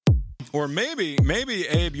Or maybe,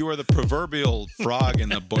 Abe, you are the proverbial frog in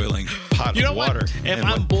the boiling pot of water. What? If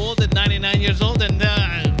I'm bald at 99 years old, then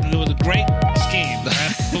it was a great scheme.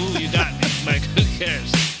 Ooh, you got me. Like, who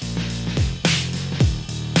cares?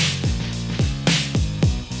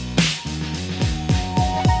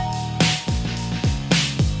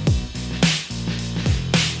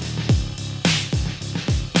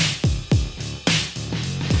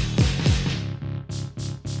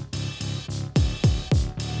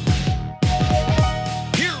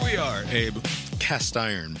 Abe, Cast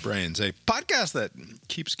Iron Brains, a podcast that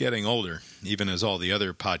keeps getting older, even as all the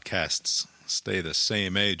other podcasts stay the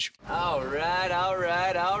same age. All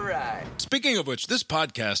right. Speaking of which, this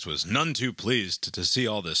podcast was none too pleased to see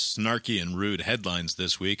all the snarky and rude headlines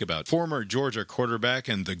this week about former Georgia quarterback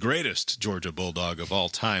and the greatest Georgia Bulldog of all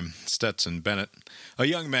time, Stetson Bennett, a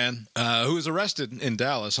young man who was arrested in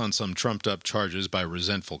Dallas on some trumped-up charges by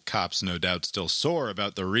resentful cops, no doubt still sore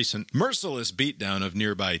about the recent merciless beatdown of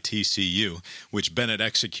nearby TCU, which Bennett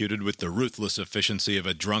executed with the ruthless efficiency of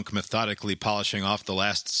a drunk methodically polishing off the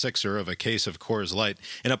last sixer of a case of Coors Light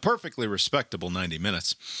in a perfectly respectable 90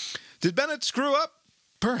 minutes. Did Bennett screw up?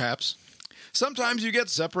 Perhaps. Sometimes you get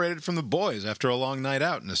separated from the boys after a long night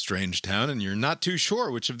out in a strange town, and you're not too sure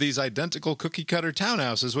which of these identical cookie-cutter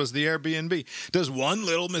townhouses was the Airbnb. Does one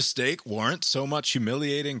little mistake warrant so much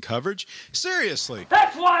humiliating coverage? Seriously.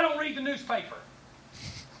 That's why I don't read the newspaper.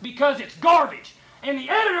 Because it's garbage. And the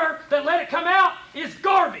editor that let it come out is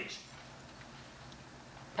garbage.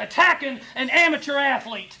 Attacking an amateur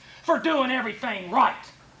athlete for doing everything right.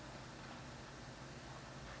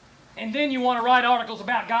 And then you want to write articles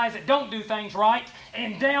about guys that don't do things right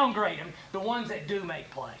and downgrade them, the ones that do make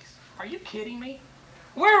plays. Are you kidding me?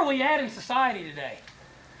 Where are we at in society today?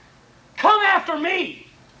 Come after me.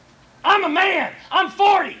 I'm a man. I'm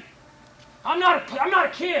 40. I'm not a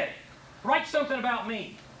kid. Write something about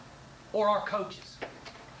me or our coaches.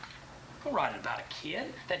 Don't write about a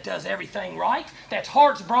kid that does everything right, that's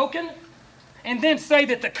heart's broken, and then say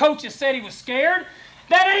that the coaches said he was scared.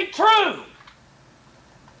 That ain't true.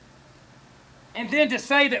 And then to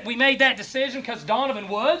say that we made that decision because Donovan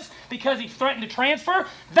Woods, because he threatened to transfer,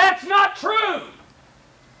 that's not true.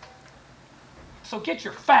 So get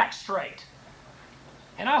your facts straight.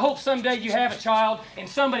 And I hope someday you have a child and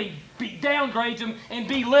somebody downgrades them and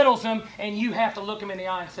belittles them, and you have to look them in the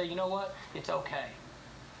eye and say, you know what? It's okay.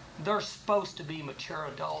 They're supposed to be mature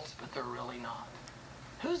adults, but they're really not.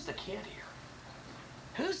 Who's the kid here?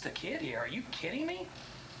 Who's the kid here? Are you kidding me?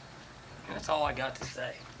 That's all I got to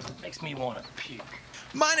say. It makes me want to puke.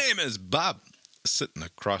 My name is Bob, sitting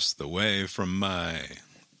across the way from my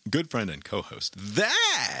good friend and co-host.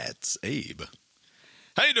 That's Abe.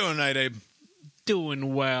 How you doing tonight, Abe?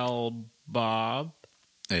 Doing well, Bob.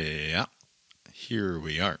 Yeah, here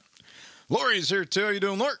we are. Lori's here, too. How you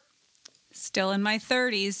doing, Lori? Still in my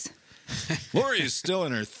 30s. Lori is still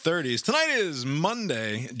in her 30s. Tonight is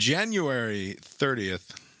Monday, January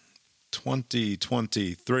 30th,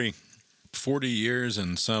 2023. 40 years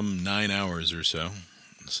and some 9 hours or so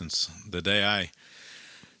since the day I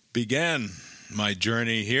began my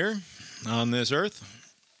journey here on this earth.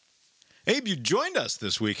 Abe, you joined us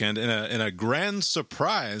this weekend in a grand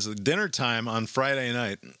surprise, dinner time on Friday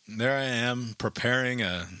night. There I am preparing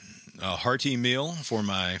a hearty meal for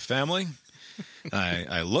my family.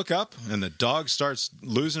 I look up, and the dog starts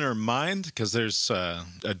losing her mind because there's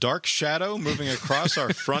a dark shadow moving across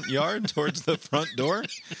our front yard towards the front door.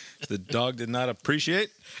 The dog did not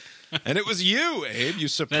appreciate. And it was you, Abe. You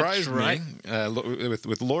surprised me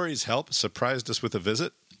with Lori's help, surprised us with a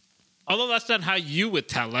visit. Although that's not how you would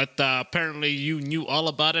tell it. Apparently, you knew all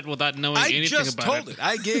about it without knowing anything about it. I just told it.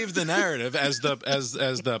 I gave the narrative as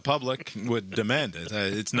the public would demand it.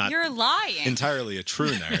 It's not You're lying. Entirely a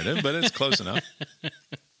true narrative, but it's close enough.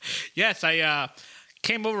 Yes, I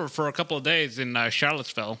came over for a couple of days in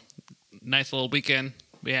Charlottesville. Nice little weekend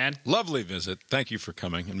we had. Lovely visit. Thank you for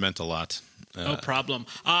coming. It meant a lot. No problem.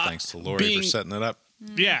 Thanks to Lori for setting it up.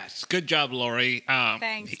 Yes, good job, Lori.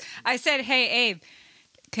 Thanks. I said, hey, Abe,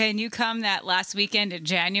 can you come that last weekend in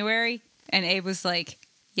January? And Abe was like,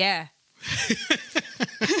 yeah.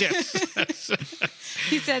 Yes.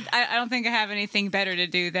 He said, I don't think I have anything better to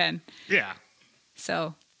do then. Yeah.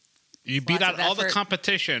 So you beat out all the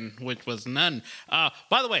competition, which was none.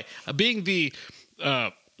 By the way, being the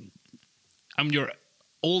I'm your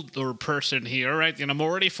older person here, right? And I'm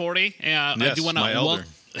already 40. Yes, I do want to my elder.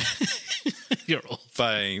 You're old.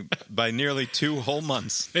 By nearly 2 whole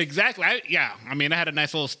months. Exactly. I mean, I had a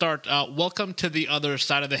nice little start. Welcome to the other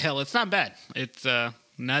side of the hill. It's not bad. It's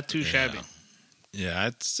not too shabby. Yeah,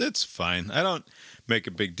 it's fine. I don't make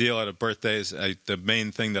a big deal out of birthdays. The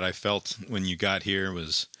main thing that I felt when you got here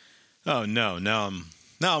was Oh no! Now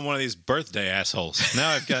I'm one of these birthday assholes. Now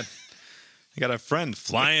I got a friend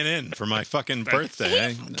flying in for my fucking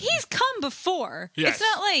birthday. He's come before. Yes. It's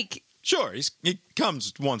not like Sure, he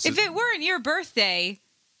comes once. if it weren't your birthday,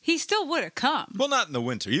 he still would have come. Well, not in the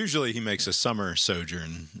winter. Usually he makes a summer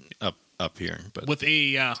sojourn up here. But with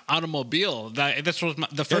a automobile. This was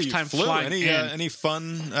the first you time flew. flying in. Any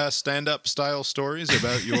fun stand-up style stories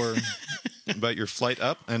about your about your flight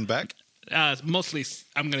up and back? Mostly,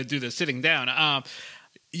 I'm going to do this sitting down.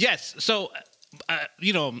 Yes. So, I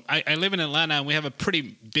live in Atlanta, and we have a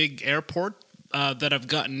pretty big airport that I've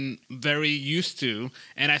gotten very used to.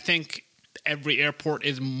 And I think every airport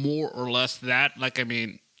is more or less that. Like, I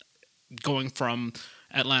mean, going from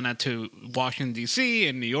Atlanta to Washington, D.C.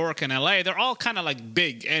 and New York and L.A., they're all kind of like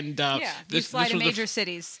big. And You fly to major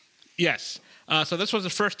cities. Yes. So this was the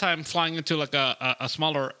first time flying into like a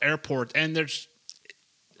smaller airport, and there's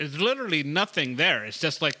literally nothing there. It's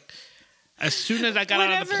just like as soon as I got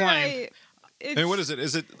out of the plane. What is it?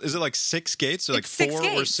 Is it like 6 gates or like 4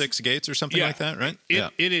 or 6 gates or something like that, right?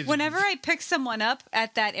 It is. Whenever I pick someone up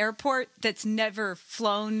at that airport that's never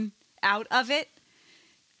flown out of it,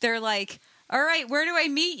 they're like, all right, where do I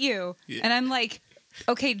meet you? Yeah. And I'm like,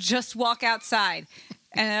 okay, just walk outside.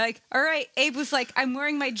 And they're like, all right. Abe was like, I'm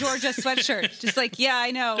wearing my Georgia sweatshirt. Just like, yeah,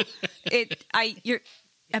 I know.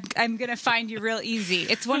 I'm going to find you real easy.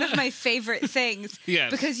 It's one of my favorite things.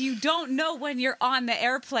 Yes. Because you don't know when you're on the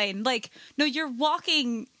airplane. Like, no, you're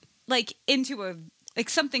walking like into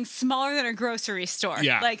something smaller than a grocery store.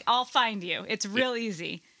 Yeah. Like, I'll find you. It's real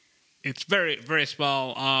easy. It's very, very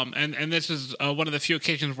small. And this is one of the few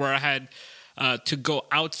occasions where I had to go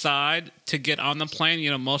outside to get on the plane. You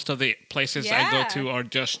know, most of the places I go to are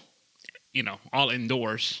just, all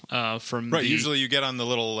indoors. Usually you get on the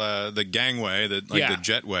little the gangway, the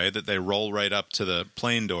jetway that they roll right up to the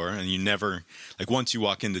plane door, and you never, like once you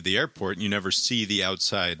walk into the airport, you never see the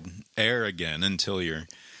outside air again until you're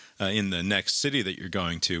in the next city that you're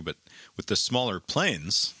going to. But with the smaller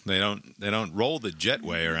planes, they don't roll the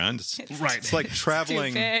jetway around. It's like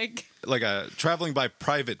traveling, traveling by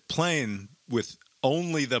private plane with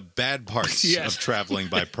only the bad parts of traveling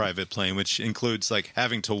by private plane, which includes like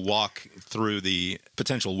having to walk through the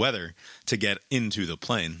potential weather to get into the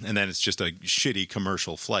plane, and then it's just a shitty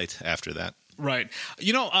commercial flight after that. Right.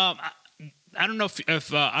 I don't know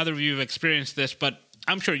if either of you have experienced this, but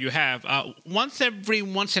I'm sure you have. Once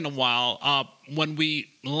in a while, when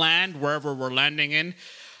we land wherever we're landing in,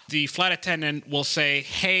 the flight attendant will say,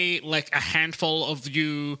 hey, like a handful of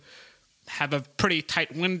you have a pretty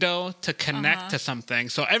tight window to connect to something.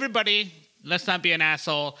 So everybody, let's not be an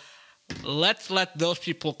asshole. Let's let those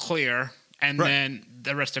people clear, and then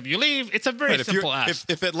the rest of you leave. It's a very simple ask.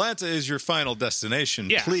 If Atlanta is your final destination,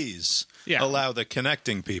 please allow the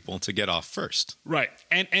connecting people to get off first. Right.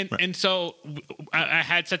 And so I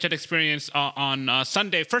had such an experience on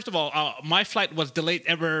Sunday. First of all, my flight was delayed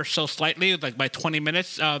ever so slightly, like by 20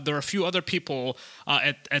 minutes. There were a few other people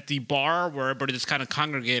at the bar where everybody was kind of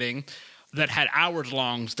congregating that had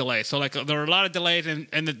hours-long delay. So like there were a lot of delays, and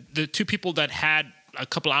the two people that had a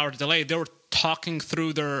couple hours delay, they were talking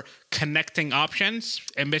through their connecting options.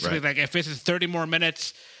 And basically like, if this is 30 more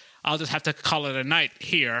minutes, I'll just have to call it a night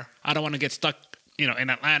here. I don't want to get stuck, in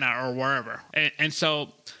Atlanta or wherever. And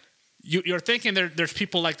so you're thinking there's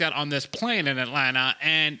people like that on this plane in Atlanta.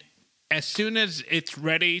 And as soon as it's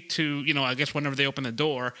ready to, I guess whenever they open the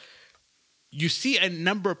door, you see a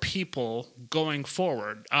number of people going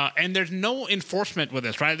forward. And there's no enforcement with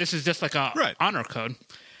this, right? This is just like a honor code.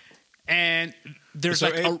 And there's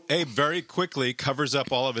Abe very quickly covers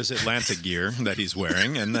up all of his Atlanta gear that he's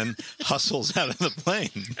wearing and then hustles out of the plane,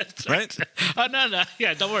 right? Oh, no.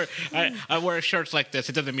 Yeah, don't worry. I wear shirts like this.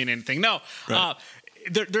 It doesn't mean anything. No. Right.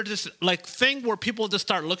 There's this like thing where people just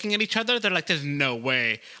start looking at each other. They're like, there's no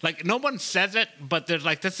way. Like, no one says it, but there's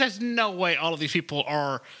like, there's no way all of these people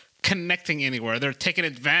are connecting anywhere. They're taking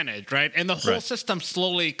advantage, right? And the whole system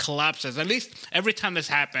slowly collapses. At least every time this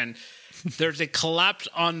happened, there's a collapse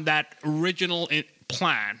on that original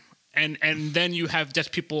plan, and then you have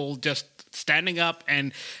just people just standing up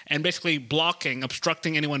and basically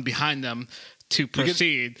obstructing anyone behind them to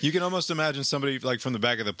proceed. You can almost imagine somebody like from the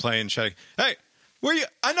back of the plane shouting, "Hey, where you?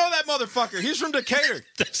 I know that motherfucker. He's from Decatur.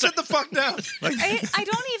 Sit the fuck down." Like, I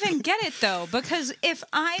don't even get it though, because if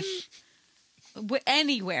I'm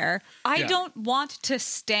anywhere, I don't want to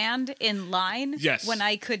stand in line when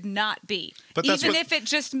I could not be. But even if it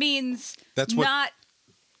just means that's what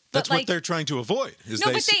they're trying to avoid.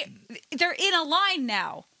 They're in a line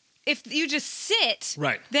now. If you just sit,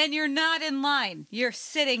 then you're not in line. You're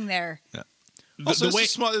sitting there. Yeah. Also,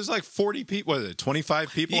 small, there's like 40 people. What is it?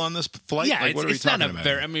 25 people on this flight. Yeah, like, what are we talking about?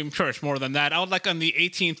 I mean, I'm sure it's more than that. I was like on the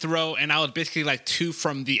 18th row, and I was basically like 2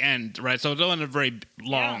 from the end, right? So it wasn't a very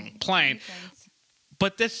long plane.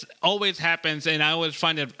 But this always happens, and I always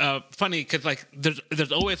find it funny because like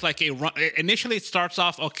there's always like a run. Initially, it starts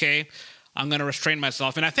off okay. I'm going to restrain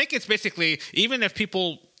myself, and I think it's basically even if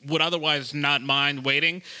people would otherwise not mind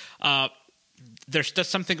waiting, there's just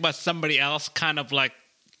something about somebody else kind of like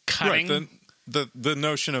cutting. Right, the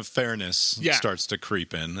notion of fairness starts to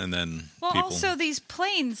creep in, and then people... also these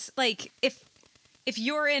planes, like if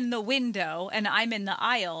you're in the window and I'm in the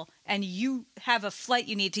aisle and you have a flight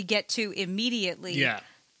you need to get to immediately,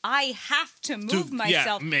 I have to move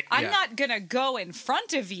myself. I'm not going to go in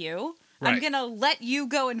front of you. Right. I'm going to let you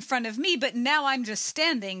go in front of me, but now I'm just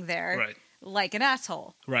standing there like an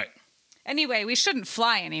asshole. Right. Anyway, we shouldn't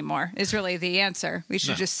fly anymore is really the answer. We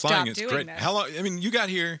should just stop doing this. How long? I mean, you got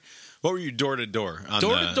here. What were you door to door?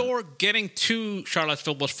 Door to door, getting to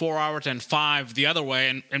Charlottesville was 4 hours and 5 the other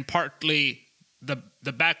way, and partly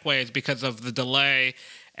the back way is because of the delay,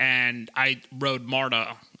 and I rode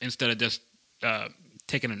MARTA instead of just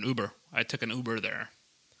taking an Uber. I took an Uber there.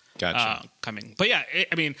 Gotcha. Coming, but yeah,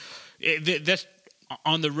 this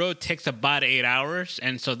on the road takes about 8 hours,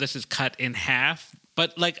 and so this is cut in half.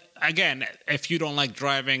 But, like, again, if you don't like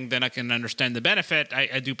driving, then I can understand the benefit.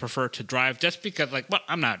 I do prefer to drive just because, like, well,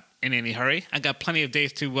 I'm not in any hurry. I got plenty of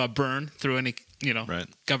days to burn through any,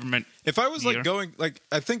 government. If I was, like, going, like,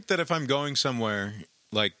 I think that if I'm going somewhere,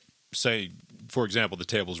 like, say, for example, the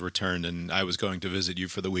table's returned and I was going to visit you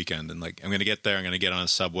for the weekend and, like, I'm going to get there, I'm going to get on a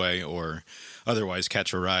subway or otherwise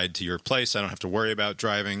catch a ride to your place. I don't have to worry about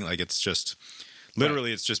driving. Like, it's just...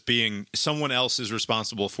 Literally, it's just being someone else is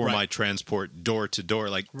responsible for my transport door to door.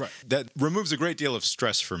 Like that removes a great deal of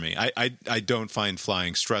stress for me. I don't find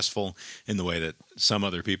flying stressful in the way that some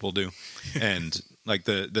other people do. And like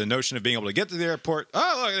the notion of being able to get to the airport,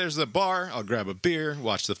 oh, look, there's the bar. I'll grab a beer,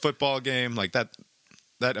 watch the football game. Like that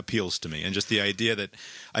appeals to me. And just the idea that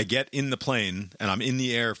I get in the plane and I'm in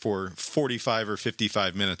the air for 45 or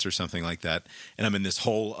 55 minutes or something like that, and I'm in this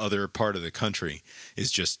whole other part of the country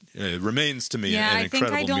is just remains to me an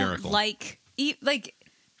incredible miracle. Like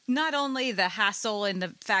not only the hassle and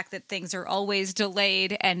the fact that things are always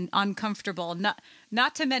delayed and uncomfortable,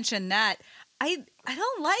 not to mention that I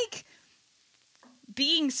don't like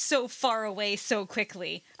being so far away so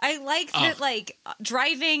quickly. I like that, like,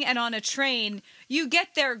 driving and on a train, you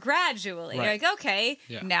get there gradually. Right. Like, okay,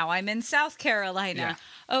 now I'm in South Carolina.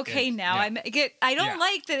 Yeah. Okay, now I don't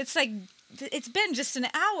like that it's like, it's been just an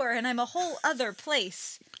hour and I'm a whole other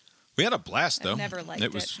place. We had a blast, though. I've never liked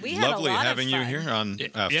it. Was lovely having you here on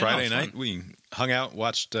Friday night. We hung out,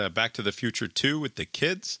 watched Back to the Future 2 with the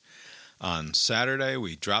kids. On Saturday,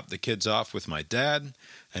 we dropped the kids off with my dad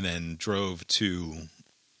and then drove to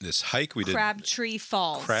this hike. We did Crabtree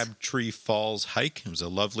Falls hike. It was a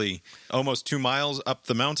lovely, almost 2 miles up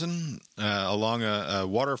the mountain along a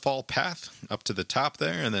waterfall path up to the top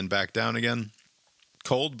there and then back down again.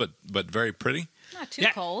 Cold, but very pretty. Not too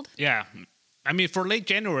cold. Yeah. I mean, for late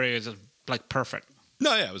January, it's like perfect.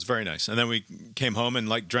 No, yeah, it was very nice. And then we came home and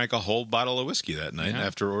like drank a whole bottle of whiskey that night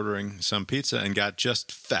after ordering some pizza and got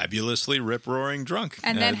just fabulously rip-roaring drunk.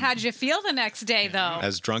 And then how'd you feel the next day, though?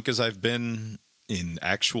 As drunk as I've been in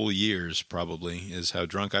actual years, probably, is how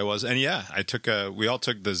drunk I was. And yeah, we all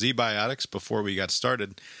took the Z-Biotics before we got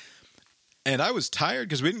started. And I was tired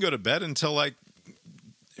because we didn't go to bed until like,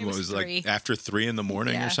 it was like after 3 in the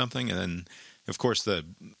morning or something. And then, of course,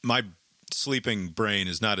 my sleeping brain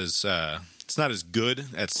is not as... it's not as good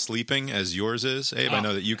at sleeping as yours is, Abe. I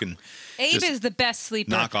know that you can. Abe is the best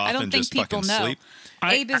sleeper. Knock off I don't and think just people fucking know. sleep.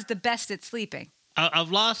 Abe is the best at sleeping.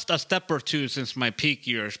 I've lost a step or two since my peak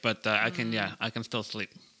years, but I can still sleep.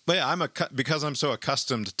 But yeah, because I'm so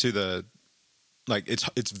accustomed to the. Like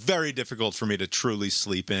it's very difficult for me to truly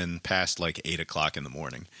sleep in past like 8 o'clock in the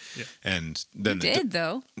morning, and then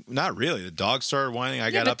though not really. The dog started whining. I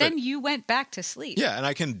got up, but then you went back to sleep. Yeah, and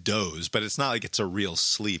I can doze, but it's not like it's a real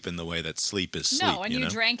sleep in the way that sleep is sleep. No, and you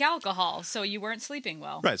drank alcohol, so you weren't sleeping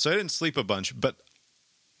well. Right, so I didn't sleep a bunch, but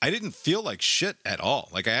I didn't feel like shit at all.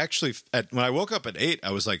 Like I actually, when I woke up at 8, I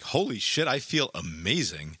was like, holy shit, I feel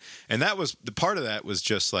amazing. And that was, the part of that was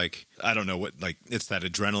just like, I don't know what, like, it's that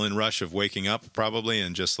adrenaline rush of waking up probably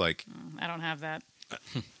and just like. I don't have that.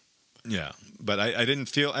 Yeah, but I didn't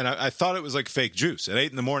feel, and I thought it was like fake juice. At 8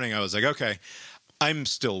 in the morning, I was like, okay, I'm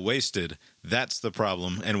still wasted. That's the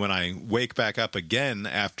problem. And when I wake back up again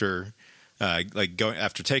after going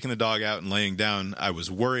after taking the dog out and laying down, I was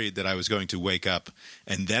worried that I was going to wake up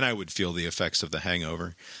and then I would feel the effects of the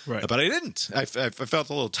hangover. Right. But I didn't. I felt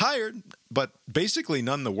a little tired, but basically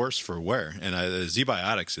none the worse for wear. And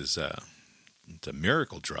ZBiotics is it's a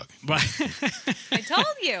miracle drug. I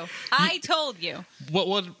told you. What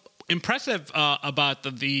was impressive about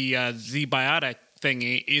the ZBiotic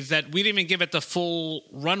thingy is that we didn't even give it the full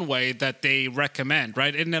runway that they recommend,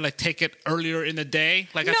 right? Didn't it take it earlier in the day?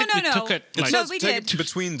 I think we took it. We did.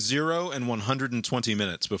 Between 0 and 120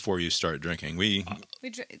 minutes before you start drinking. We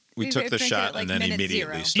took the shot and then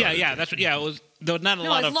immediately started. Yeah. That's it was. There was not a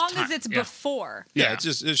lot of time. As long as it's before. Yeah,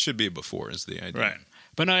 it should be before is the idea. Right.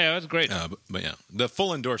 But no, yeah, it was great. But yeah, the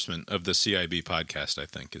full endorsement of the CIB podcast, I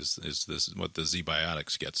think, is this what the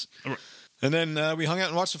ZBiotics gets. Right. And then we hung out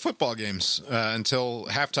and watched the football games until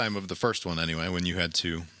halftime of the first one, anyway, when you had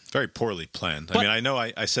to. Very poorly planned. I mean, I know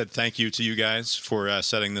I said thank you to you guys for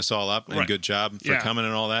setting this all up, and good job for coming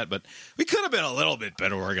and all that, but we could have been a little bit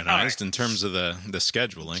better organized in terms of the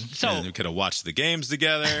scheduling. So and we could have watched the games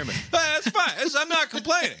together, but that's fine. I'm not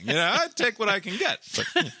complaining. I take what I can get.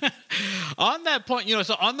 But, on that point,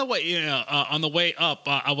 so on the way up,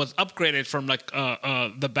 I was upgraded from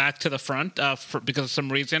the back to the front because of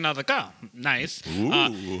some reason. I was like, oh, nice.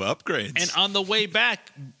 Ooh, upgrades. And on the way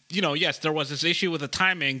back, yes, there was this issue with the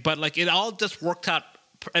timing, but it all just worked out,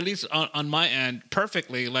 at least on my end,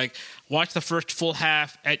 perfectly. Watch the first full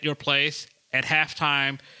half at your place. At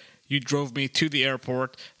halftime, you drove me to the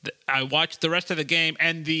airport. I watched the rest of the game,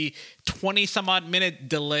 and the 20-some-odd minute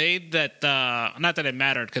delay that, not that it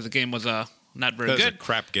mattered because the game was not very good. It was a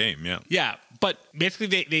crap game, yeah. Yeah, but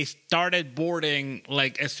basically they started boarding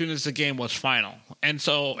as soon as the game was final. And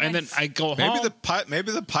so, and then I go home.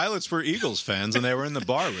 Maybe the pilots were Eagles fans and they were in the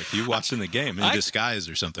bar with you watching the game in disguise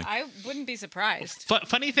or something. I wouldn't be surprised.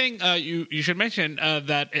 Funny thing, you should mention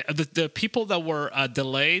that the people that were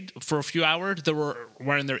delayed for a few hours, they were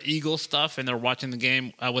wearing their Eagles stuff and they're watching the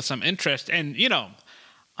game with some interest. And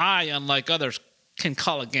I, unlike others, can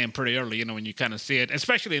call a game pretty early, when you kind of see it,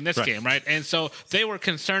 especially in this game, right? And so they were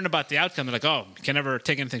concerned about the outcome. They're like, oh, you can never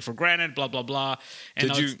take anything for granted, blah, blah, blah.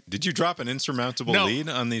 And did you drop an insurmountable lead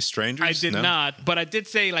on these strangers? I did not, but I did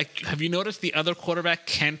say, have you noticed the other quarterback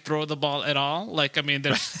can't throw the ball at all?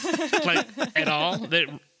 There's, at all?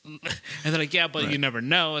 And they're like, yeah, but you never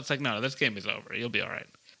know. It's no, this game is over. You'll be all right.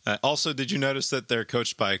 Also, did you notice that they're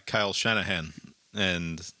coached by Kyle Shanahan?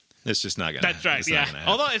 And it's just not going to happen. That's right, yeah.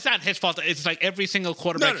 Although it's not his fault. It's every single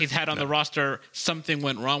quarterback he's had on the roster, something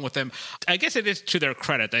went wrong with him. I guess it is to their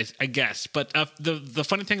credit, I guess. But the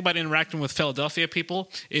funny thing about interacting with Philadelphia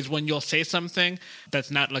people is when you'll say something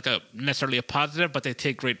that's not necessarily a positive, but they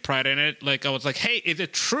take great pride in it. I was like, hey, is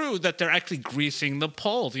it true that they're actually greasing the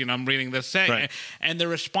polls? I'm reading this thing. Right. And the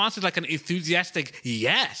response is an enthusiastic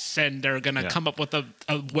yes. And they're going to come up with a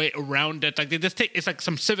way around it. They just it's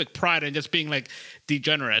some civic pride in just being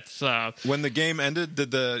degenerates. When the game ended,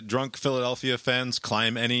 did the drunk Philadelphia fans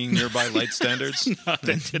climb any nearby light standards? No,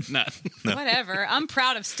 they did not. No. Whatever. I'm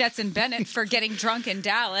proud of Stetson Bennett for getting drunk in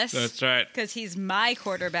Dallas. That's right. Because he's my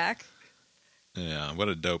quarterback. Yeah, what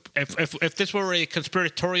a dope. If this were a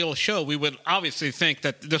conspiratorial show, we would obviously think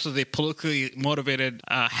that this was a politically motivated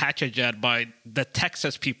hatchet by the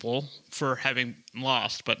Texas people for having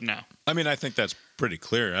lost, but no. I mean, I think that's pretty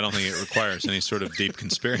clear. I don't think it requires any sort of deep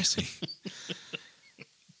conspiracy.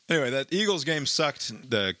 Anyway, that Eagles game sucked.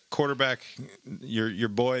 The quarterback, your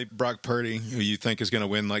boy Brock Purdy, who you think is going to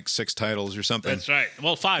win 6 titles or something. That's right.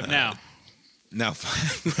 Well, 5 now. Now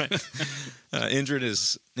 5. Right. Injured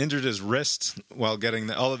his wrist while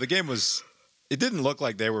getting although the game it didn't look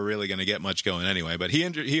like they were really going to get much going anyway. But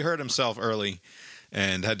he hurt himself early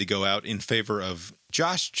and had to go out in favor of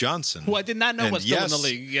Josh Johnson, who I did not know was still in the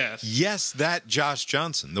league. Yes, that Josh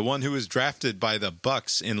Johnson, the one who was drafted by the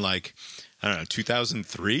Bucs in I don't know,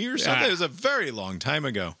 2003 or something. It was a very long time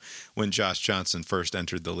ago when Josh Johnson first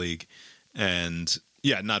entered the league, and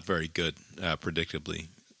not very good, predictably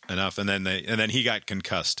enough. And then he got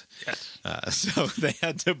concussed. Yes. So they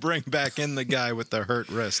had to bring back in the guy with the hurt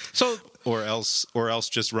wrist. Or else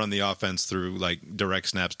just run the offense through direct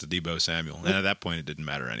snaps to Deebo Samuel. And at that point, it didn't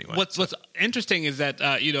matter anyway. What's interesting is that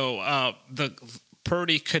the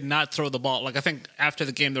Purdy could not throw the ball. I think after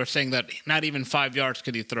the game they were saying that not even 5 yards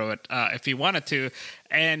could he throw it if he wanted to.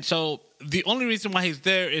 And so the only reason why he's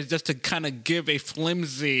there is just to kind of give a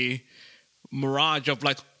flimsy mirage of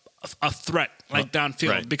a threat downfield.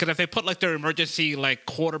 Right. Because if they put their emergency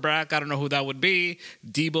quarterback, I don't know who that would be,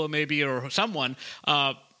 Deebo maybe or someone,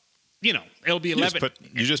 it'll be 11.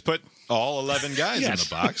 You just put all 11 guys in the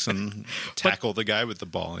box and tackle the guy with the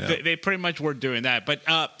ball. Yeah. They pretty much were doing that. But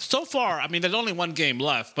so far, I mean, there's only one game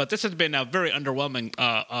left, but this has been a very underwhelming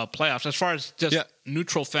playoffs as far as just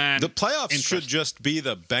neutral fan. The playoffs interest. should just be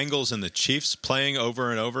the Bengals and the Chiefs playing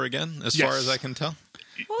over and over again, as far as I can tell.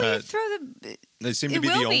 Well, you throw they seem to be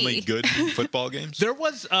the only good football games. There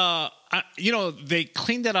was, they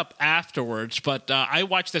cleaned that up afterwards, but I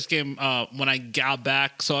watched this game when I got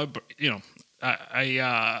back. So,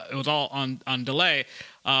 it was all on delay.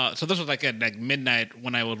 So this was like at midnight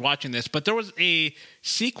when I was watching this. But there was a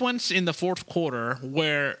sequence in the fourth quarter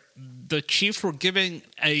where the Chiefs were giving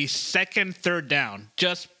a second, third down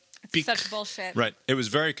just such bullshit. Right. It was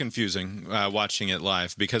very confusing watching it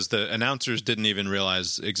live because the announcers didn't even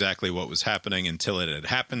realize exactly what was happening until it had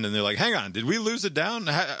happened. And they're like, hang on, did we lose it down?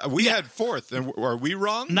 We had fourth. Are we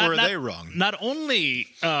wrong or are they wrong? Not only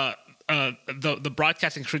the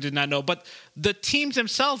broadcasting crew did not know, but the teams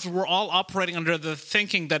themselves were all operating under the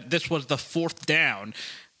thinking that this was the fourth down.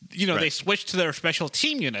 They switched to their special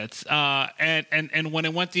team units. And when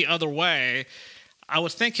it went the other way, I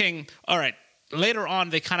was thinking, all right, later on,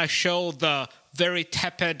 they kind of show the very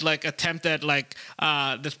tepid, attempt at,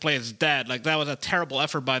 this play is dead. Like, that was a terrible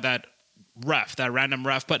effort by that random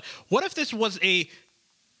ref. But what if this was a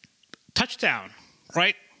touchdown,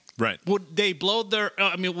 right? Right. Would they blow their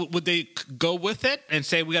would they go with it and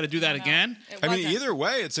say, we got to do that again? Either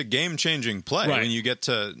way, it's a game-changing play. Right. When you get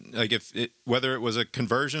to, whether it was a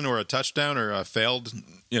conversion or a touchdown or a failed,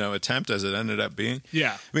 attempt as it ended up being.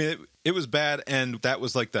 Yeah. I mean, it was bad, and that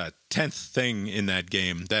was like the 10th thing in that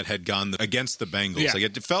game that had gone against the Bengals. Yeah. Like,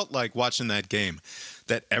 it felt like watching that game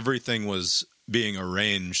that everything was being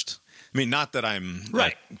arranged. I mean, not that I'm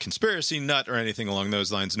a conspiracy nut or anything along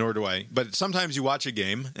those lines, nor do I. But sometimes you watch a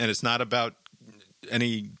game, and it's not about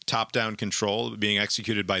any top-down control being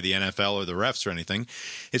executed by the NFL or the refs or anything.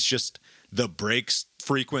 It's just the breaks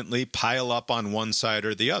frequently pile up on one side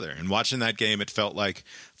or the other. And watching that game, it felt like,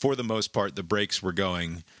 for the most part, the breaks were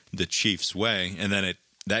going the Chiefs' way, and then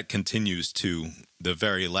that continues to the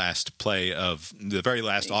very last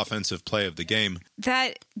offensive play of the game.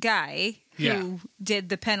 That guy who did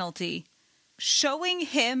the penalty, showing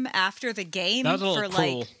him after the game that was a little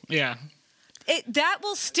cruel. That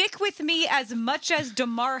will stick with me as much as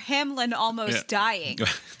Damar Hamlin almost dying.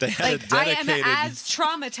 They had I am as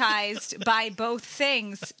traumatized by both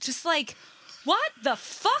things. Just what the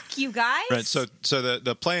fuck, you guys? Right. So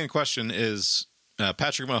the play in question is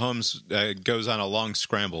Patrick Mahomes goes on a long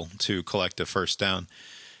scramble to collect a first down,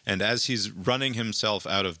 and as he's running himself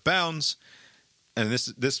out of bounds, and this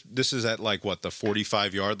is at the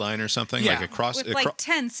 45-yard line or something, across with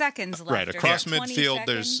 10 seconds left, right across midfield.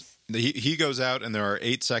 Seconds. He goes out, and there are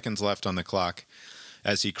 8 seconds left on the clock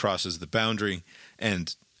as he crosses the boundary,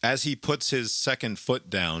 and as he puts his second foot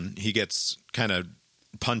down, he gets kind of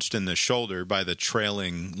punched in the shoulder by the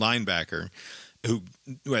trailing linebacker, and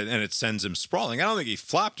it sends him sprawling. I don't think he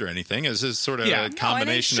flopped or anything. It's just sort of a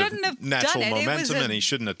combination of natural momentum, and he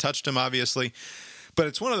shouldn't have touched him, obviously. But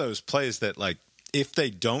it's one of those plays that, if they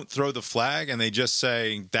don't throw the flag and they just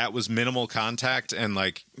say that was minimal contact and,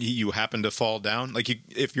 you happen to fall down,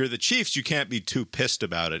 if you're the Chiefs, you can't be too pissed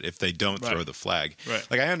about it if they don't throw the flag. Right.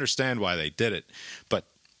 I understand why they did it, but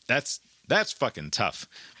that's fucking tough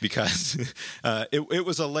because it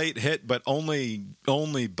was a late hit, but only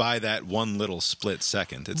by that one little split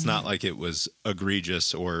second. It's not like it was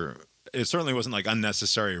egregious, or it certainly wasn't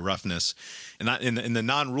unnecessary roughness. And not in the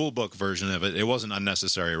non-rule book version of it, it wasn't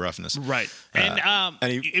unnecessary roughness. Right. And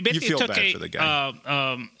it basically you feel bad for the guy.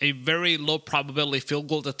 A very low probability field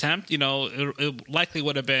goal attempt. It likely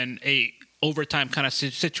would have been a overtime kind of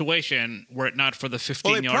situation were it not for the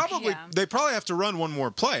 15 yards. They probably have to run one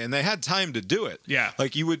more play, and they had time to do it. Yeah.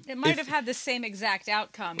 It might have had the same exact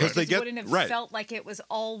outcome. Because it wouldn't have felt like it was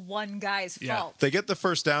all one guy's fault. They get the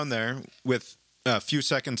first down there with a few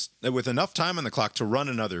seconds, with enough time on the clock to run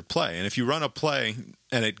another play. And if you run a play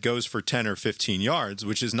and it goes for 10 or 15 yards,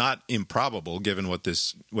 which is not improbable given what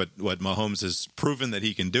Mahomes has proven that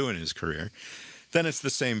he can do in his career, then it's the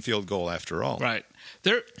same field goal after all. Right.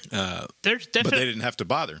 There's definitely, but they didn't have to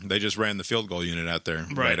bother. They just ran the field goal unit out there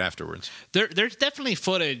right afterwards. There's definitely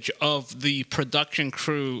footage of the production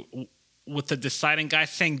crew with the deciding guy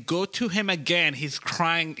saying, "Go to him again." He's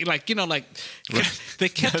crying, they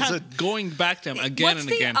kept on going back to him again and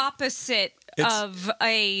again. What's the opposite of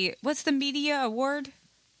what's the media award?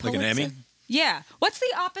 Like an Emmy? Yeah. What's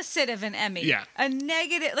the opposite of an Emmy? Yeah. A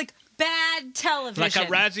negative, bad television. Like a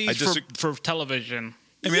Razzie for television.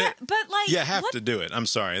 But you have to do it. I'm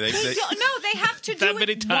sorry. They have to do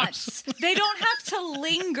it once. They don't have to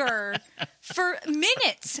linger for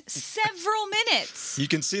minutes, several minutes. You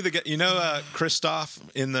can see Christoph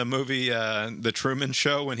in the movie The Truman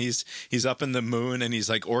Show when he's up in the moon and he's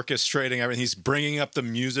like orchestrating everything. He's bringing up the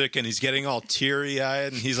music and he's getting all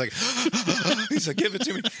teary-eyed and he's like, give it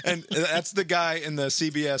to me. And that's the guy in the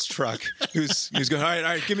CBS truck who's going, all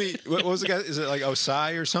right, give me, what was the guy? Is it like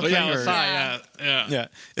Osai or something? Osai, yeah.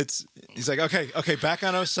 He's like, okay, back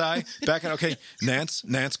on Osai, okay,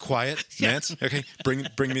 Nance, quiet, Nance, okay,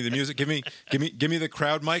 bring me the music, give me the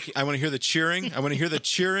crowd mic. I want to hear the cheering.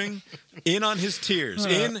 In on his tears.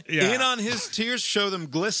 In on his tears. Show them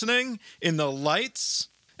glistening in the lights.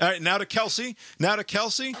 All right, now to Kelsey. Burrow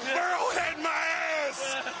had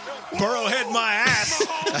my ass.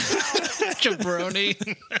 Jabroni.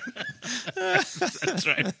 That's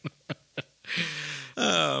right.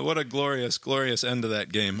 What a glorious, glorious end to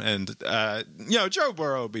that game. And, Joe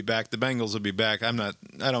Burrow will be back. The Bengals will be back. I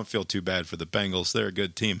don't feel too bad for the Bengals. They're a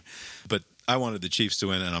good team. But I wanted the Chiefs to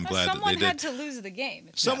win, and I'm glad that they did. Someone had to lose the game.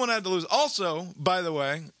 Someone had to lose. Also, by the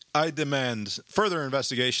way, I demand further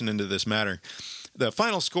investigation into this matter. The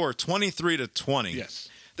final score, 23-20. Yes.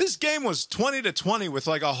 This game was 20-20 with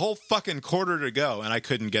like a whole fucking quarter to go, and I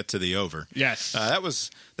couldn't get to the over. Yes. That was.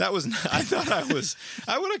 I thought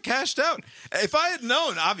I would have cashed out. If I had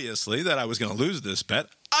known, obviously, that I was going to lose this bet,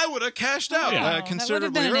 I would have cashed out considerably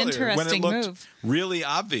that would have been earlier an when it looked move. really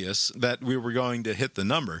obvious that we were going to hit the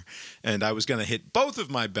number, and I was going to hit both of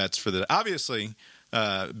my bets for the. Obviously,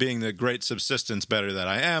 being the great subsistence bettor that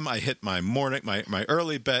I am, I hit my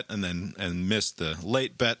early bet and missed the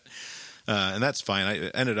late bet. And that's fine. I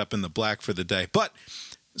ended up in the black for the day. But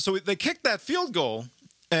so they kicked that field goal,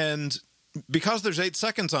 and because there's 8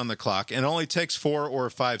 seconds on the clock and it only takes 4 or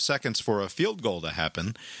 5 seconds for a field goal to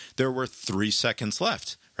happen, there were 3 seconds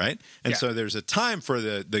left, right? And so there's a time for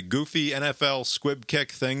the goofy NFL squib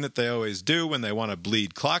kick thing that they always do when they want to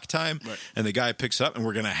bleed clock time. Right. And the guy picks up, and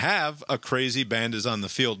we're going to have a crazy band is on the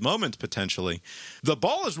field moment potentially. The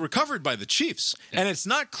ball is recovered by the Chiefs, and it's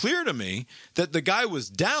not clear to me that the guy was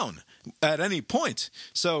down at any point.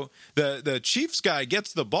 So the Chiefs guy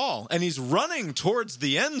gets the ball and he's running towards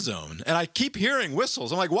the end zone, and I keep hearing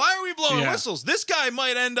whistles. I'm like, why are we blowing whistles? This guy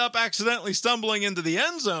might end up accidentally stumbling into the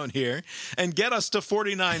end zone here and get us to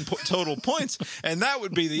 49 total points, and that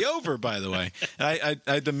would be the over, by the way. I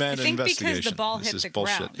demand an investigation. Because the ball hit the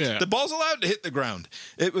ground. Yeah. The ball's allowed to hit the ground.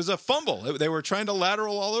 It was a fumble. They were trying to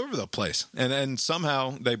lateral all over the place, and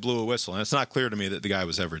somehow they blew a whistle, and it's not clear to me that the guy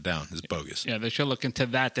was ever down. It's bogus. Yeah, they should look into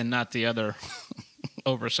that and not the other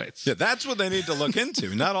oversights. Yeah, that's what they need to look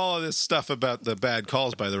into. Not all of this stuff about the bad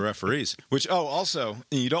calls by the referees. Which, also,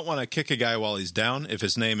 you don't want to kick a guy while he's down if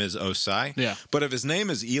his name is Osai. Yeah. But if his name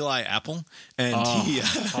is Eli Apple and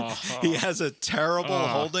he has a terrible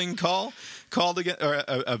holding called again, or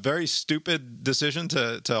a very stupid decision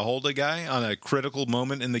to hold a guy on a critical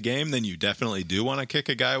moment in the game, then you definitely do want to kick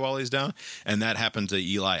a guy while he's down. And that happened to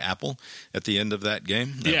Eli Apple at the end of that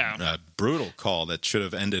game. A brutal call that should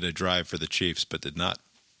have ended a drive for the Chiefs, but did not.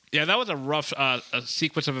 Yeah, that was a rough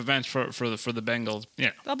sequence of events for the Bengals.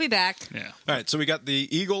 Yeah, they'll be back. Yeah. All right, so we got the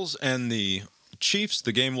Eagles and the Chiefs.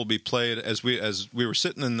 The game will be played as we were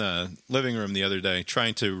sitting in the living room the other day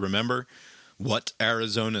trying to remember what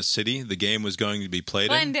Arizona city the game was going to be played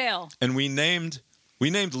Glendale. in. And we named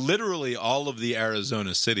literally all of the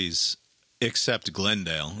Arizona cities except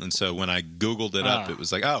Glendale. And so when I Googled it up, it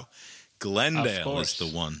was like, Glendale is the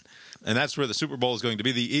one. And that's where the Super Bowl is going to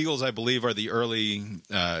be. The Eagles, I believe, are the early,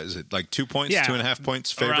 is it like 2 points, 2.5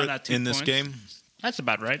 points favorite in this game? That's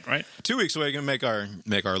about right? 2 weeks away, we're going to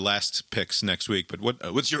make our last picks next week. But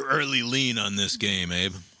what's your early lean on this game,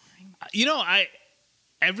 Abe?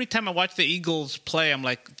 Every time I watch the Eagles play, I'm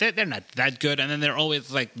like, they're not that good, and then they're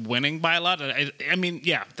always like winning by a lot. I mean,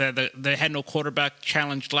 they had no quarterback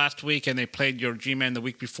challenge last week, and they played your G-Man the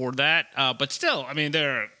week before that. But still, I mean,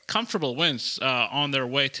 they're comfortable wins on their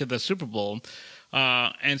way to the Super Bowl,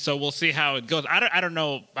 and so we'll see how it goes. I don't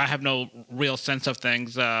know. I have no real sense of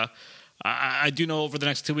things. I do know over the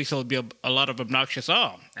next 2 weeks there'll be a lot of obnoxious.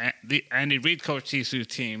 The Andy Reid coached these two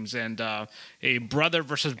teams, and a brother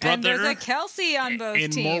versus brother. And there's a Kelsey on both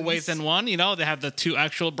teams. In more ways than one. They have the two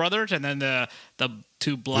actual brothers, and then the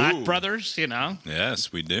two black brothers.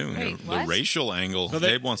 Yes, we do. Wait, the racial angle.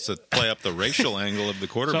 Dave wants to play up the racial angle of the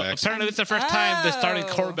quarterbacks. So apparently, it's the first time the starting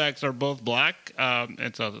quarterbacks are both black.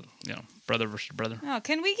 It's a brother versus brother. Oh,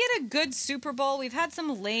 can we get a good Super Bowl? We've had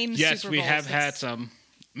some lame. Yes, Super we Bowls. have had some.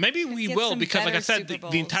 Maybe we will, because like I said,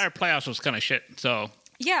 the entire playoffs was kind of shit. So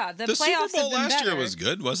yeah, the playoffs Super Bowl have been last year better. was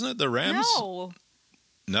good, wasn't it? The Rams. No,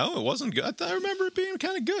 it wasn't good. I remember it being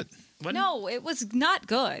kind of good. No, it was not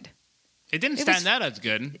good. It didn't stand out as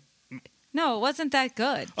good. No, it wasn't that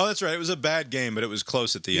good. Oh, that's right. It was a bad game, but it was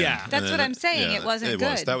close at the end. Yeah. That's what I'm saying. It wasn't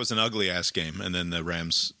good. That was an ugly-ass game, and then the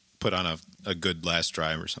Rams put on a good last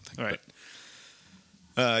drive or something. Right.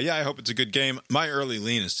 But, I hope it's a good game. My early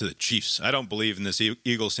lean is to the Chiefs. I don't believe in this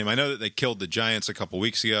Eagles team. I know that they killed the Giants a couple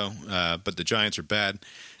weeks ago, but the Giants are bad.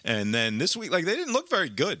 And then this week, they didn't look very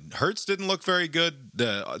good. Hurts didn't look very good.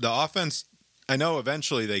 The offense, I know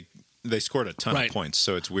eventually they scored a ton of points,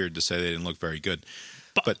 so it's weird to say they didn't look very good.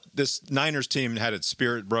 But this Niners team had its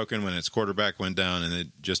spirit broken when its quarterback went down, and it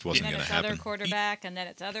just wasn't going to happen. And then it's other quarterback, and then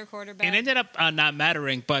it's other quarterback. It ended up not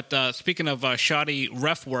mattering, but speaking of shoddy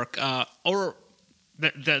ref work, or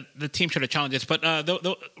the team should have challenged this, but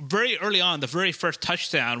the very early on, the very first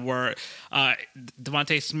touchdown where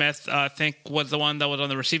Devontae Smith, I think, was the one that was on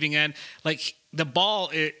the receiving end, the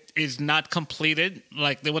ball is not completed,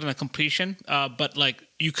 there wasn't a completion, but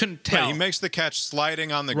you couldn't tell. Right, he makes the catch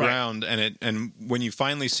sliding on the ground, and when you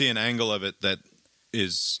finally see an angle of it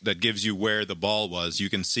that gives you where the ball was, you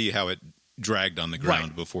can see how it dragged on the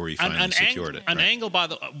ground before he finally secured it. An angle,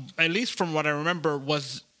 at least from what I remember,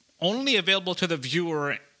 was only available to the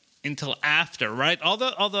viewer until after, right? All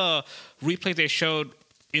the replays they showed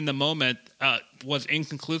in the moment was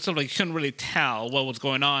inconclusive. You couldn't really tell what was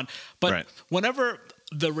going on. But whenever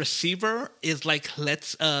the receiver is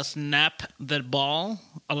let's snap the ball,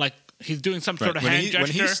 he's doing some sort of hand gesture.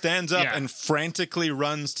 When he stands up and frantically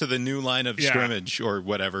runs to the new line of scrimmage or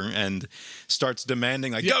whatever and starts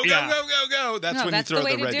demanding go, that's when you throw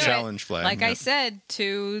the red challenge flag. I said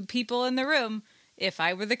to people in the room, if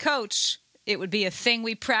I were the coach, it would be a thing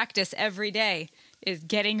we practice every day, is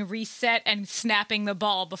getting reset and snapping the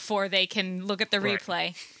ball before they can look at the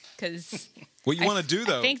replay. Because what you want to do,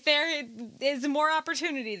 though, I think there is more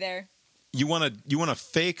opportunity there. You want to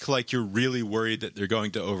fake like you're really worried that they're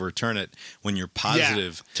going to overturn it when you're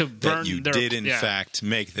positive that you did in fact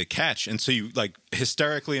make the catch, and so you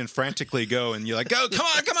hysterically and frantically go and you're go, come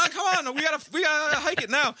on, we gotta hike it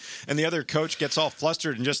now, and the other coach gets all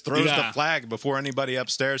flustered and just throws the flag before anybody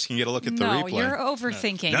upstairs can get a look at the replay. No, you're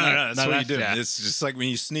overthinking. No, that's what you do. Yeah. It's just like when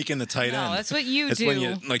you sneak in the tight end. No, that's what you do.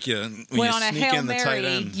 When on a Hail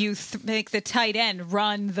Mary, you make the tight end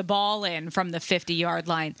run the ball in from the 50-yard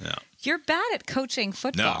line. Yeah. You're bad at coaching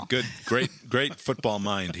football. No, great football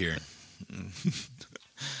mind here.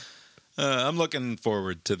 I'm looking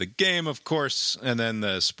forward to the game, of course, and then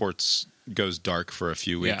the sports goes dark for a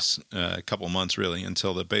few weeks, a couple months really,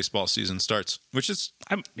 until the baseball season starts, which is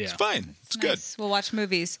it's fine. It's good. We'll watch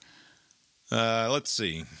movies. Let's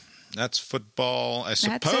see. That's football. I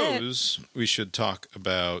suppose we should talk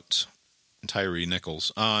about Tyree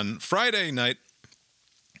Nichols. On Friday night,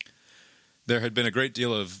 there had been a great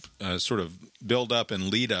deal of sort of build-up and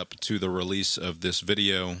lead-up to the release of this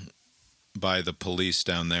video by the police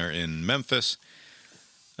down there in Memphis.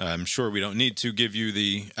 I'm sure we don't need to give you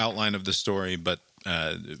the outline of the story, but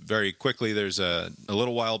very quickly, there's a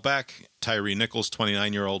little while back, Tyree Nichols,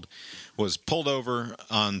 29-year-old, was pulled over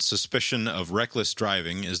on suspicion of reckless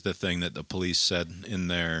driving, is the thing that the police said in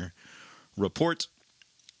their report.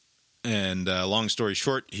 And long story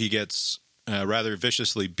short, he gets rather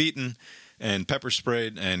viciously beaten and pepper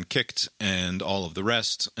sprayed and kicked and all of the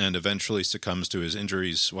rest, and eventually succumbs to his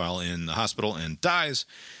injuries while in the hospital and dies.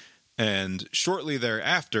 And shortly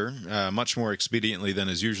thereafter, much more expediently than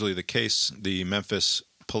is usually the case, the Memphis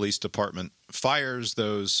Police Department fires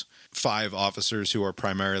those 5 officers who are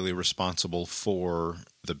primarily responsible for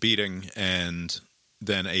the beating. And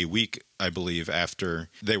then a week, I believe, after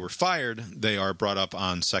they were fired, they are brought up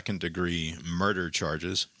on second-degree murder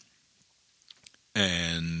charges.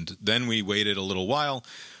 And then we waited a little while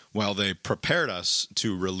they prepared us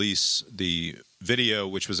to release the video,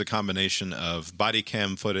 which was a combination of body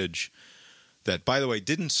cam footage that, by the way,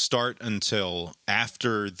 didn't start until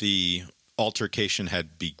after the altercation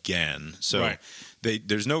had began. So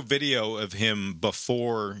there's no video of him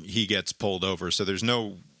before he gets pulled over. So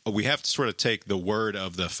we have to sort of take the word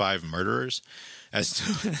of the 5 murderers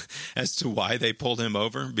as to why they pulled him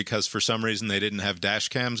over, because for some reason they didn't have dash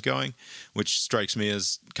cams going, which strikes me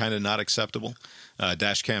as kind of not acceptable.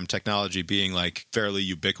 Dash cam technology being fairly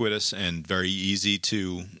ubiquitous and very easy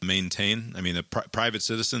to maintain. I mean, the private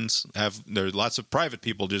citizens there are lots of private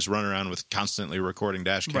people just run around with constantly recording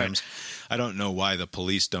dash cams. I don't know why the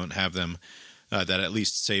police don't have them. That at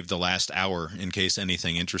least save the last hour in case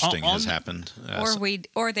anything interesting has happened.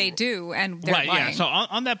 Or they do, and they're lying. Yeah. So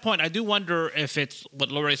on that point, I do wonder if it's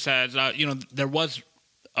what Lori says. There was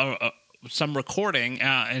some recording,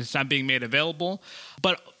 and it's not being made available.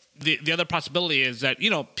 But the other possibility is that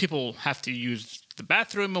people have to use the